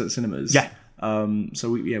release in certain cinemas. Yeah. So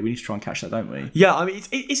we need to try and catch that, don't we? Yeah, I mean,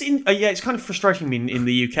 it's kind of frustrating me in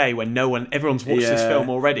the UK when everyone's watched this film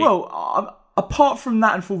already. Well, apart from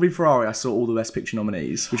that and Ford v Ferrari, I saw all the Best Picture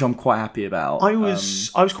nominees, which I'm quite happy about. I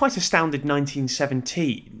was quite astounded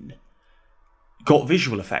 1917 got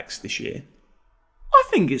visual effects this year. I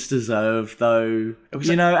think it's deserved, though.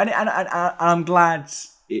 And I'm glad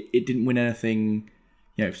it didn't win anything,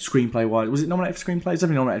 screenplay-wise. Was it nominated for screenplay? It was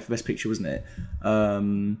definitely nominated for Best Picture, wasn't it?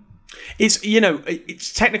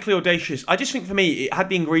 It's technically audacious. I just think for me, it had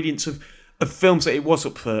the ingredients of films that it was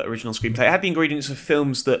up for original screenplay. It had the ingredients of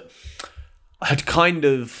films that had kind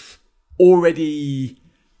of already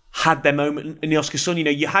had their moment in the Oscar sun.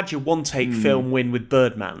 You had your one-take film win with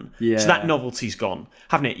Birdman. Yeah. So that novelty's gone,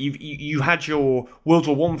 haven't it? You had your World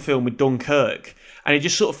War I film with Dunkirk, and it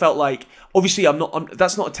just sort of felt like, obviously,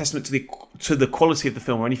 that's not a testament to the quality of the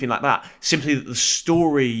film or anything like that. Simply that the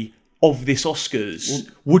story of this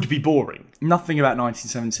Oscars would be boring. Nothing about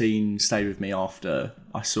 1917 stayed with me after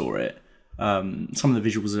I saw it. Some of the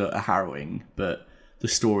visuals are harrowing, but the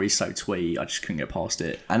story's so twee, I just couldn't get past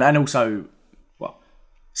it. And also,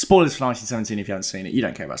 spoilers for 1917 if you haven't seen it. You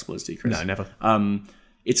don't care about spoilers, do you, Chris? No, never.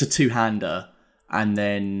 It's a two-hander, and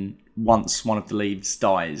then once one of the leads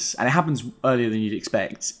dies, and it happens earlier than you'd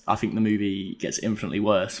expect, I think the movie gets infinitely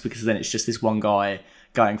worse, because then it's just this one guy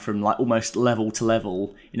going from like almost level to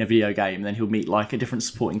level in a video game, and then he'll meet like a different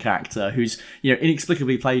supporting character who's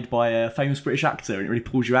inexplicably played by a famous British actor, and it really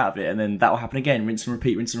pulls you out of it, and then that will happen again, rinse and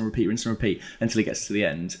repeat until it gets to the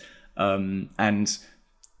end. And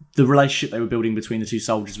the relationship they were building between the two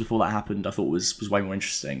soldiers before that happened, I thought was way more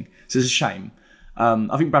interesting. So it's a shame.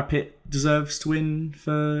 I think Brad Pitt deserves to win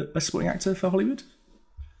for Best Supporting Actor for Hollywood.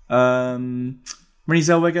 Renée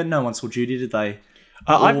Zellweger, no one saw Judy, did they?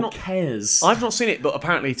 Cares. I've not seen it, but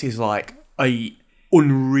apparently it is like a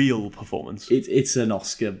unreal performance. It's an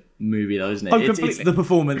Oscar movie, though, isn't it? It's the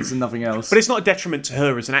performance and nothing else. But it's not a detriment to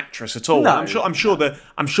her as an actress at all. No. I'm sure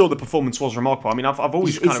the performance was remarkable. I mean, I've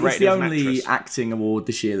always kind of rated it as an actress. It's the only acting award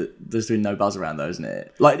this year that there's been no buzz around, though, isn't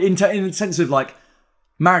it? Like in the sense of like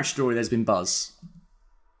Marriage Story, there's been buzz.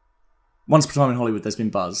 Once Upon a Time in Hollywood, there's been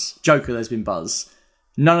buzz. Joker, there's been buzz.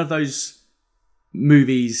 None of those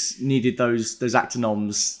movies needed those actor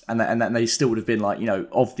noms, and they still would have been like,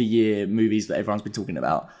 of the year movies that everyone's been talking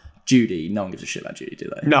about. Judy, no one gives a shit about Judy, do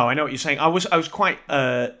they? No, I know what you're saying. I was quite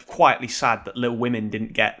quietly sad that Little Women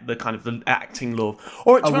didn't get the kind of the acting love.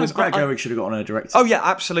 Or to be honest, Greta Gerwig should have got on a director. Oh yeah,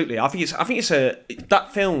 absolutely. I think it's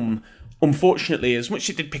that film. Unfortunately, as much as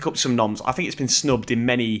it did pick up some noms, I think it's been snubbed in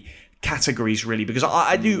many categories, really, because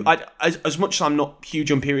as much as I'm not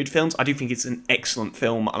huge on period films, I do think it's an excellent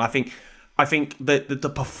film, and I think that the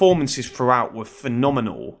performances throughout were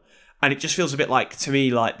phenomenal, and it just feels a bit like, to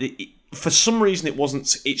me, like for some reason it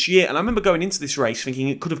wasn't its year. And I remember going into this race thinking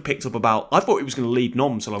it could have picked up about, I thought it was going to lead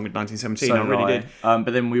noms along with 1917. So I really did.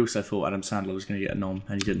 But then we also thought Adam Sandler was going to get a nom,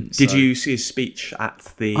 and he didn't. Did you see his speech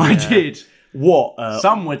at the? I did. What?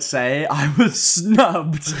 Some would say I was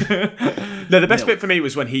snubbed. No, the best bit for me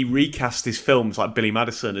was when he recast his films like Billy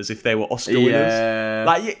Madison as if they were Oscar winners.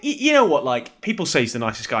 Like, you know what? Like, people say he's the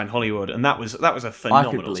nicest guy in Hollywood, and that was a phenomenal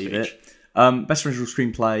I could believe speech. It. Best original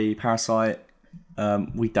screenplay, Parasite.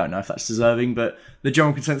 We don't know if that's deserving, but the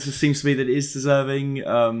general consensus seems to be that it is deserving.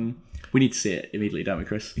 We need to see it immediately, don't we,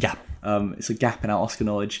 Chris? Yeah. It's a gap in our Oscar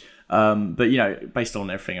knowledge. But based on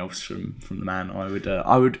everything else from the man,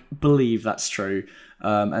 I would believe that's true.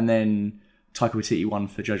 And then Taika Waititi won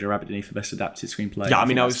for Jojo Rabbit, didn't he, for best adapted screenplay? Yeah,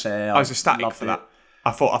 I was ecstatic for that.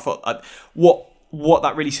 I thought what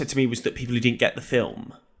that really said to me was that people who didn't get the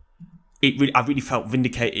film, I really felt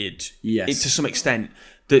vindicated. Yes. To some extent,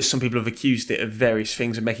 that some people have accused it of various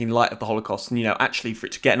things and making light of the Holocaust, and actually for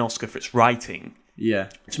it to get an Oscar for its writing. Yeah.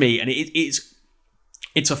 To me, and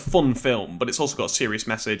it's a fun film, but it's also got a serious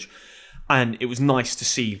message, and it was nice to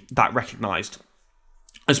see that recognised.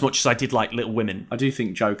 As much as I did like Little Women, I do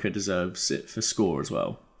think Joker deserves it for score as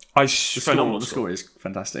well. The score is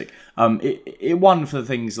fantastic. It won for the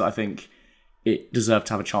things that I think it deserved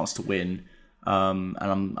to have a chance to win. And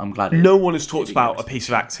I'm glad. No one has talked about a piece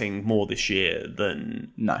of acting more this year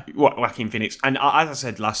than Joaquin Phoenix. And as I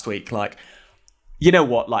said last week, like, you know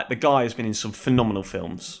what? Like, the guy has been in some phenomenal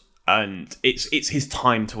films, and it's his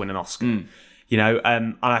time to win an Oscar.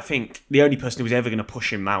 And I think the only person who was ever going to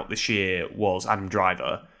push him out this year was Adam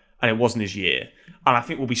Driver. and it wasn't his year. And I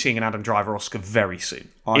think we'll be seeing an Adam Driver Oscar very soon,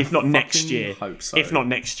 if not next year. Hope so. If not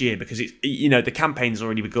next year, because it's the campaign's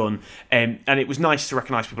already begun, and it was nice to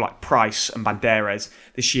recognise people like Price and Banderas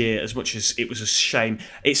this year. As much as it was a shame,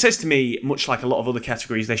 it says to me, much like a lot of other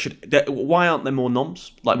categories, why aren't there more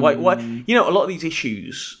noms? Like why a lot of these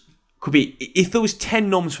issues could be, if there was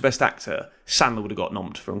 10 noms for Best Actor, Sandler would have got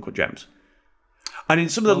nommed for Uncle James. And in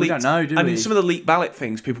some of the in some of the leaked ballot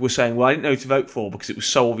things, people were saying, "Well, I didn't know who to vote for because it was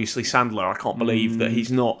so obviously Sandler. I can't believe that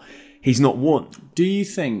he's not won." Do you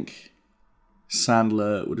think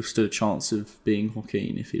Sandler would have stood a chance of being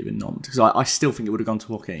Joaquin if he'd have been nominated? Because I still think it would have gone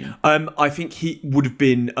to Joaquin. I think he would have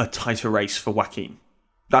been a tighter race for Joaquin.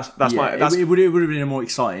 It would have been a more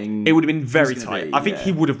exciting. It would have been very tight. I think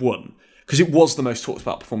he would have won because it was the most talked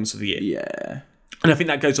about performance of the year. Yeah, and I think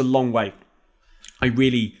that goes a long way. I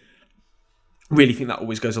really think that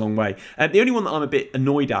always goes a long way. The only one that I'm a bit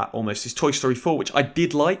annoyed at almost is Toy Story 4, which I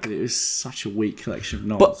did like. It was such a weak collection of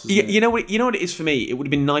noms. But you know what it is for me? It would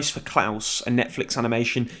have been nice for Klaus and Netflix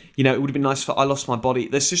animation. It would have been nice for I Lost My Body.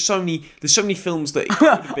 There's so many films that it could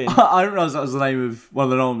have been. I didn't realise that was the name of one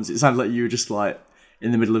of the noms. It sounded like you were just like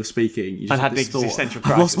in the middle of speaking. You just had the existential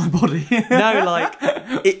crisis. I've lost my body. No, like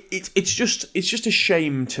it's just a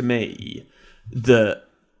shame to me that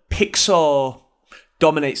Pixar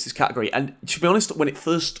dominates this category. And to be honest, when it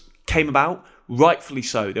first came about, rightfully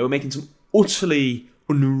so, they were making some utterly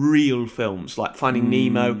unreal films like Finding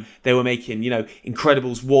Nemo. They were making,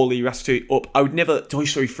 Incredibles, WALL-E, Ratatouille, Up. I would never, Toy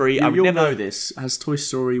Story 3. You'll know this. Has Toy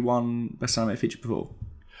Story won Best Animated Feature before?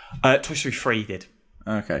 Toy Story 3 did.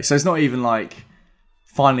 Okay, so it's not even like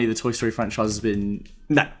finally the Toy Story franchise has been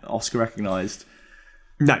Oscar recognised.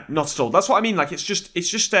 No, not at all. That's what I mean. Like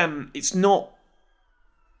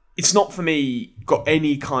it's not for me got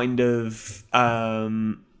any kind of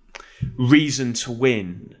reason to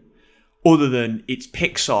win other than it's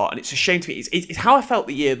Pixar, and it's a shame to me. It's how I felt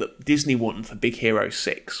the year that Disney won for Big Hero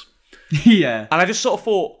 6. Yeah. And I just sort of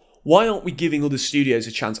thought, why aren't we giving other studios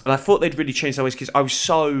a chance? And I thought they'd really changed their ways because I was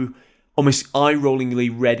so almost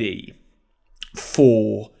eye-rollingly ready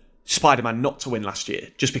for Spider-Man not to win last year,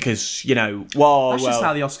 just because, That's just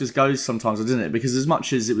how the Oscars goes sometimes, isn't it? Because as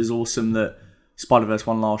much as it was awesome that Spider-Verse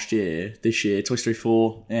won last year, this year, Toy Story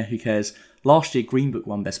 4, who cares? Last year, Green Book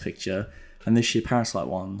won Best Picture, and this year, Parasite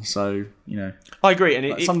won. So, I agree.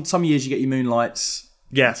 And some years you get your Moonlights,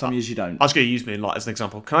 some years you don't. I was going to use Moonlight as an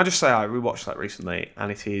example. Can I just say I rewatched that recently,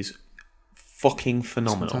 and it is fucking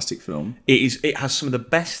phenomenal. It's a fantastic film. It has some of the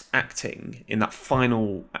best acting in that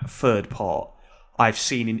final third part I've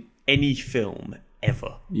seen in any film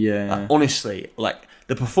ever. Yeah. Honestly, like,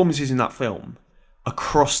 the performances in that film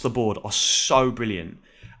across the board are so brilliant.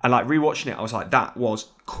 And like rewatching it, I was like, that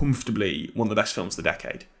was comfortably one of the best films of the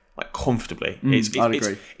decade. Like comfortably. I'd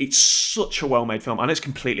agree. It's such a well-made film. I know it's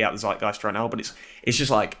completely out of the zeitgeist right now, but it's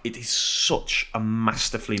just like, it is such a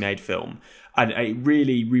masterfully made film. And I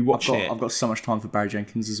really rewatching it. I've got so much time for Barry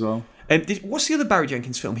Jenkins as well. What's the other Barry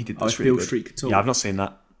Jenkins film he did that's really Beale good? Street Couture. Yeah, I've not seen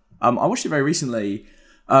that. I watched it very recently.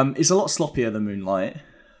 It's a lot sloppier than Moonlight,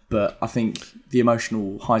 but I think the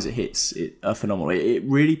emotional highs it hits are phenomenal. It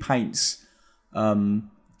really paints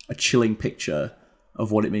a chilling picture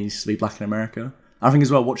of what it means to be black in America. I think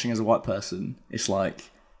as well, watching as a white person, it's like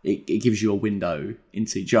it gives you a window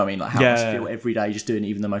into, do you know what I mean? Like how I feel every day just doing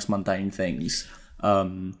even the most mundane things.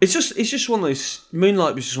 It's just one of those.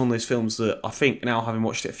 Moonlight was just one of those films that I think now, having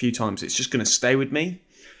watched it a few times, it's just going to stay with me,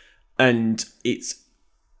 and it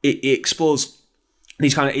explores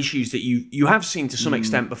these kind of issues that you have seen to some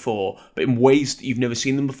extent before, but in ways that you've never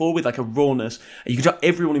seen them before, with like a rawness. And you can tell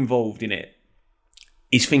everyone involved in it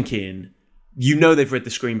is thinking, they've read the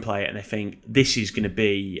screenplay and they think this is going to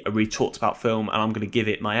be a really talked about film, and I'm going to give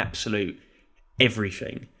it my absolute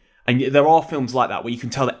everything. And there are films like that where you can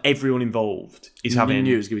tell that everyone involved is having. You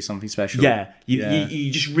knew it was going to be something special. Yeah,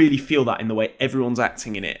 you just really feel that in the way everyone's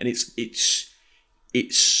acting in it, and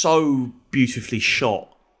it's so beautifully shot.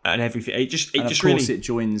 And everything. It just really. It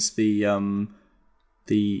joins the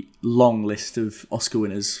long list of Oscar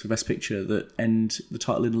winners for Best Picture that end the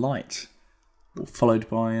title in Light, followed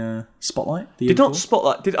by Spotlight. I was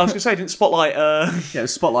going to say, didn't Spotlight? Yeah, it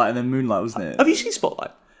was Spotlight and then Moonlight, wasn't it? Have you seen Spotlight?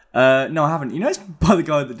 No, I haven't. It's by the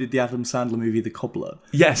guy that did the Adam Sandler movie The Cobbler.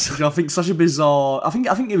 Yes. Which I think such a bizarre. I think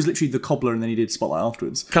it was literally The Cobbler, and then he did Spotlight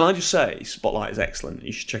afterwards. Can I just say, Spotlight is excellent.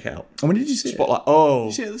 You should check it out. And when did you see Spotlight? it? Oh, did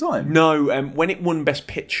you see it at the time? No. When it won Best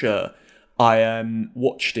Picture, I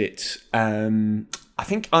watched it. I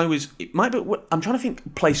think I was. It might be. I'm trying to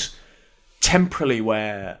think place temporally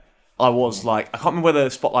where I was. Like, I can't remember whether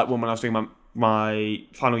Spotlight won when I was doing my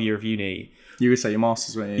final year of uni, You would say your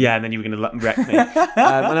masters, weren't you? Yeah, and then you were going to wreck me. And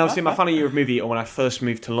I was in my final year of movie, or when I first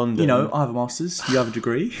moved to London. You know, I have a masters. You have a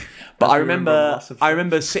degree. But I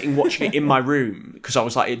remember sitting watching it in my room because I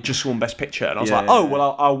was like, it just won Best Picture, and I was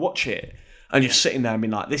I'll watch it. And just sitting there and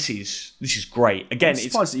being like, this is great. Again, I'm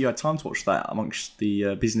surprised that you had time to watch that amongst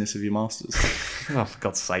the business of your masters. Oh, for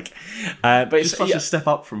God's sake! But it's such a step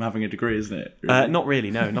up from having a degree, isn't it? Really? Not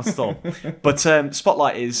really, no, not at all. But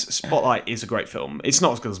Spotlight is a great film. It's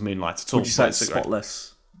not as good as Moonlight at all. Would you say it's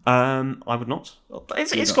spotless? I would not.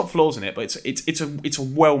 It's got flaws in it, but it's a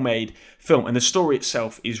well-made film, and the story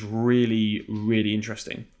itself is really, really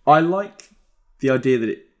interesting. I like the idea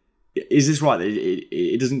that is this right? That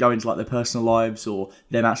it doesn't go into like their personal lives or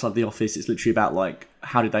them outside the office. It's literally about like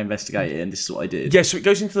how did they investigate it, and this is what I did. Yeah, so it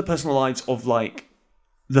goes into the personal lives of like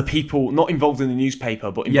the people not involved in the newspaper,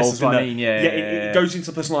 but involved it goes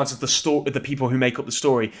into the personal lives of the people who make up the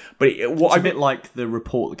story. But it's a bit like the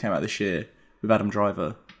report that came out this year with Adam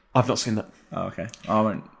Driver. I've not seen that. Oh, okay. I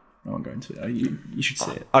won't go into it. You should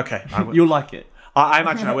see it. Okay, you'll like it. I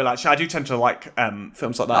imagine I will. Actually, I do tend to like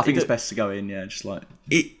films like that. I think it's best to go in. Yeah, just like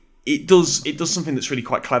It does something that's really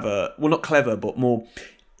quite clever. Well, not clever, but more.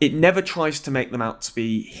 It never tries to make them out to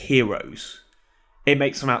be heroes. It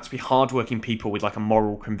makes them out to be hardworking people with like a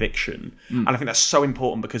moral conviction, and I think that's so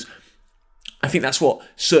important because I think that's what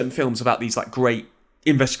certain films about these like great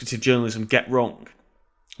investigative journalism get wrong.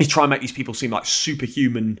 Is try and make these people seem like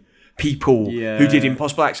superhuman people who did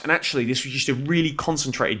impossible acts, and actually this was just a really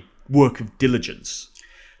concentrated work of diligence.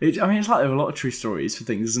 It's like there are a lot of true stories for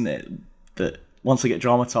things, isn't it? That once they get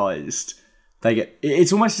dramatised,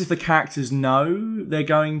 it's almost as if the characters know they're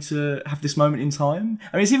going to have this moment in time.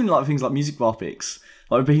 I mean, it's even like things like music biopics,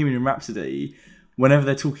 like Bohemian Rhapsody. Whenever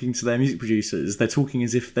they're talking to their music producers, they're talking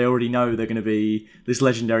as if they already know they're going to be this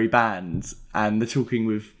legendary band, and they're talking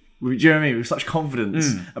with do you know what I mean? With such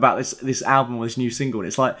confidence about this album or this new single. And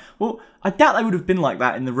it's like, well, I doubt they would have been like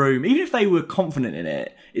that in the room. Even if they were confident in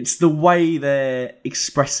it, it's the way they're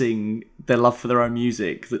expressing their love for their own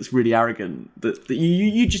music that's really arrogant. That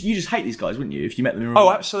you just hate these guys, wouldn't you, if you met them in a room?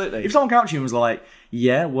 Oh, absolutely. If someone came up to you and was like,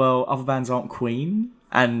 yeah, well, other bands aren't Queen,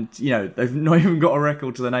 and, you know, they've not even got a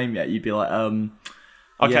record to their name yet, you'd be like, okay,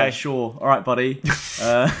 yeah, sure. All right, buddy.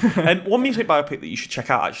 And one music biopic that you should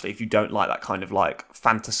check out, actually, if you don't like that kind of like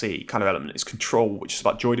fantasy kind of element, is Control, which is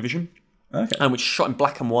about Joy Division. Okay. And which is shot in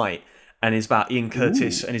black and white and is about Ian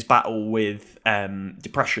Curtis and his battle with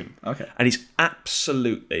depression. Okay. And he's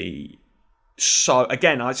absolutely so...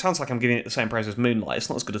 Again, it sounds like I'm giving it the same praise as Moonlight. It's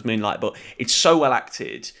not as good as Moonlight, but it's so well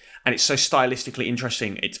acted and it's so stylistically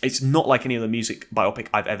interesting. It's not like any other music biopic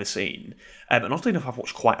I've ever seen. And oddly enough, I've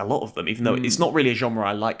watched quite a lot of them, even though it's not really a genre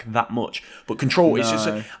I like that much. But Control is just...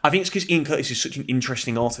 I think it's because Ian Curtis is such an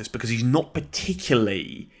interesting artist because he's not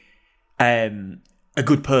particularly a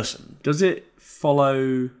good person. Does it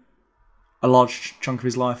follow a large chunk of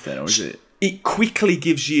his life then, or is it... It quickly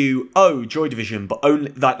gives you, Joy Division, but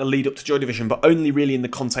only like the lead up to Joy Division, but only really in the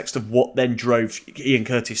context of what then drove Ian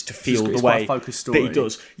Curtis to feel the way that he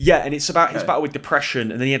does. Yeah, and it's about his battle with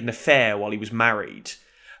depression, and then he had an affair while he was married,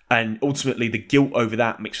 and ultimately the guilt over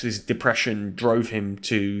that mixed with his depression drove him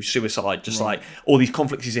to suicide, just like all these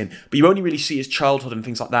conflicts he's in. But you only really see his childhood and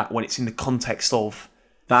things like that when it's in the context of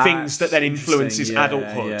things that then influences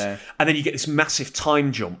adulthood. And then you get this massive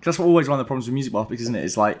time jump. That's always one of the problems with music biopics, isn't it?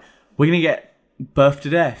 It's like, we're going to get birth to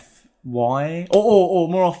death. Why? Or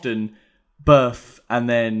more often, birth, and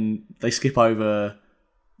then they skip over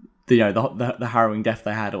the harrowing death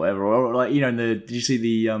they had or whatever. Or like, did you see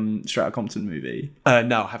the Straight Outta Compton movie?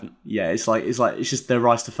 No, I haven't. Yeah, it's just their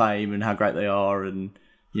rise to fame and how great they are, and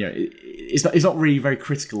it's not really very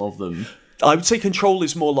critical of them. I would say Control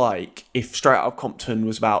is more like if Straight Outta Compton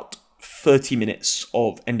was about 30 minutes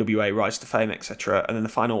of NWA rise to fame, etc., and then the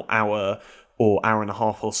final hour or hour and a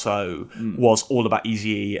half or so was all about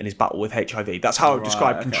Eazy-E and his battle with HIV. That's how I would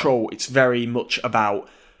describe Control. It's very much about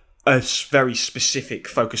a very specific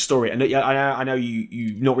focus story. And I know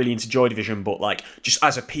you're not really into Joy Division, but like just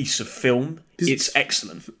as a piece of film, it's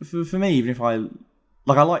excellent. For me, even if I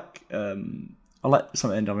like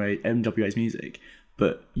some of NWA's music,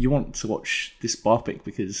 but you want to watch this biopic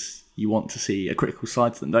because you want to see a critical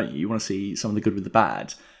side to them, don't you? You want to see some of the good with the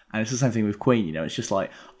bad. And it's the same thing with Queen, It's just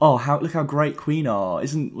like, look how great Queen are.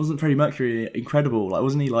 Wasn't Freddie Mercury incredible? Like,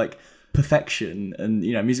 wasn't he like perfection? And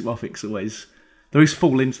music biopics they always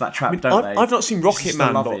fall into that trap, don't they? I've not seen Rocket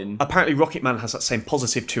Man, but apparently Rocket Man has that same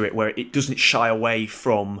positive to it, where it doesn't shy away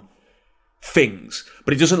from things,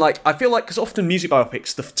 but it doesn't I feel like because often music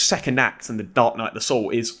biopics, the second act and the Dark Night of the Soul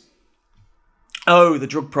is, the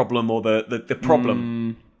drug problem or the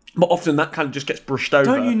problem. But often that kind of just gets brushed over.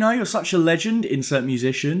 Don't you know you're such a legend, insert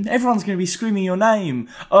musician? Everyone's going to be screaming your name.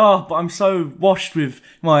 Oh, but I'm so washed with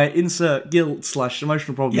my insert guilt /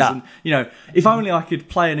 emotional problems. Yeah. And, if only I could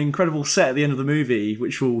play an incredible set at the end of the movie,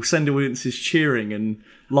 which will send audiences cheering and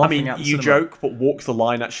laughing at the you cinema. joke, but Walk the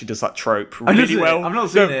Line actually does that trope really well. I've not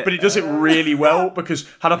seen it. But it does it really well because,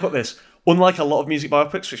 how do I put this? Unlike a lot of music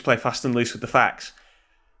biopics which play fast and loose with the facts,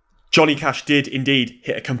 Johnny Cash did indeed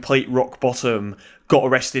hit a complete rock bottom, got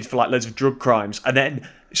arrested for loads of drug crimes, and then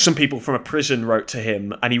some people from a prison wrote to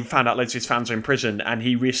him, and he found out loads of his fans are in prison, and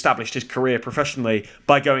he re-established his career professionally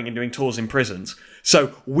by going and doing tours in prisons.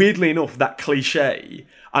 So, weirdly enough, that cliche,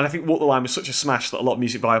 and I think Walk the Line was such a smash that a lot of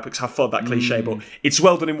music biopics have followed that cliche, but it's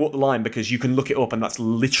well done in Walk the Line because you can look it up and that's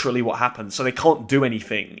literally what happened. So they can't do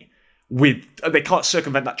anything they can't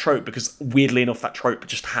circumvent that trope because, weirdly enough, that trope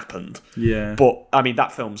just happened. Yeah. But,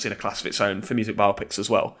 that film's in a class of its own for music biopics as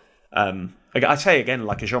well. I say again,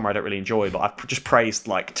 a genre I don't really enjoy, but I've just praised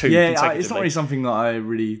two consecutively. It's not really something that I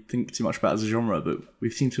really think too much about as a genre, but we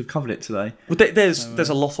seem to have covered it today. Well, there's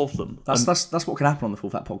a lot of them. That's what can happen on the Full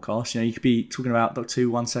Fat Podcast. You could be talking about Doctor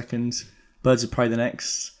Who 1 second, Birds of Prey the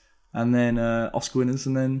next, and then Oscar winners,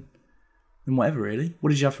 and then whatever, really. What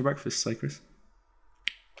did you have for breakfast today, Chris?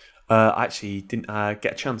 I actually didn't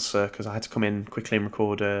get a chance because I had to come in quickly and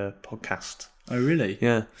record a podcast. Oh, really?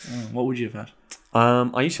 Yeah. Oh, what would you have had?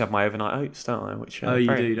 I used to have my overnight oats, don't I? Which are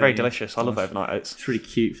very delicious. I love overnight oats. It's really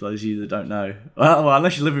cute for those of you that don't know. Well,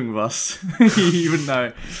 unless you're living with us, you wouldn't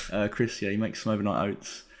know. Chris, he makes some overnight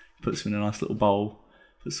oats, puts them in a nice little bowl,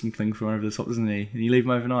 puts some cling film over the top, doesn't he? And you leave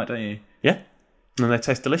them overnight, don't you? Yeah. And they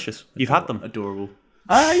taste delicious. You've had them. Adorable.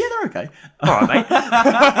 Yeah, they're okay. All right, mate.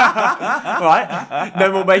 All right.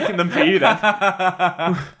 No more making them for you then.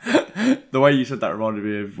 The way you said that reminded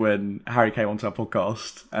me of when Harry came onto our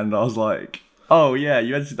podcast, and I was like, "Oh yeah,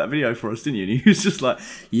 you edited that video for us, didn't you?" And he was just like,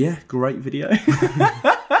 "Yeah, great video."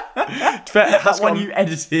 That one you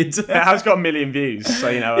edited. It has got 1 million views, so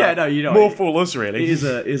you know more for us really. It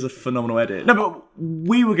is a phenomenal edit. No, but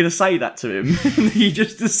we were going to say that to him, and he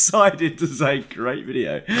just decided to say, "Great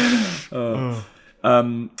video."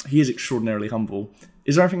 He is extraordinarily humble.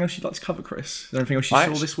 Is there anything else you'd like to cover, Chris? Is there anything else you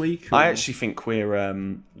saw this week? Or? I actually think we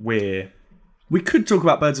could talk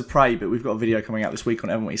about Birds of Prey, but we've got a video coming out this week on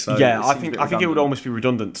it, haven't we? So yeah, I think it would almost be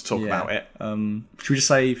redundant to talk about it. Should we just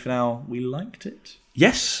say for now we liked it?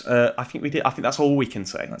 Yes, I think we did. I think that's all we can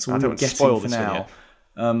say. That's all I don't want to spoil this for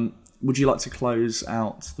now. Would you like to close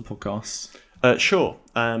out the podcast? Sure.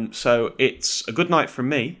 So it's a good night from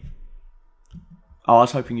me. Oh, I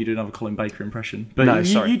was hoping you'd do another Colin Baker impression. But no,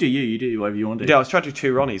 sorry. You do whatever you want to do. Yeah, I was trying to do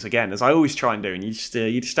 2 Ronnies again, as I always try and do, and you just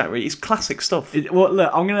don't really. It's classic stuff. Well,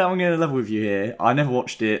 look, I'm gonna level with you here. I never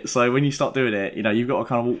watched it, so when you start doing it, you've got to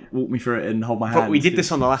kind of walk me through it and hold my hand. But we did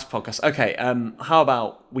this on the last podcast. Okay, how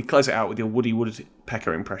about we close it out with your Woody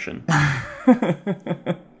Woodpecker impression?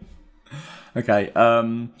 Okay,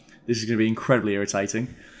 this is going to be incredibly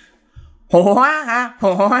irritating.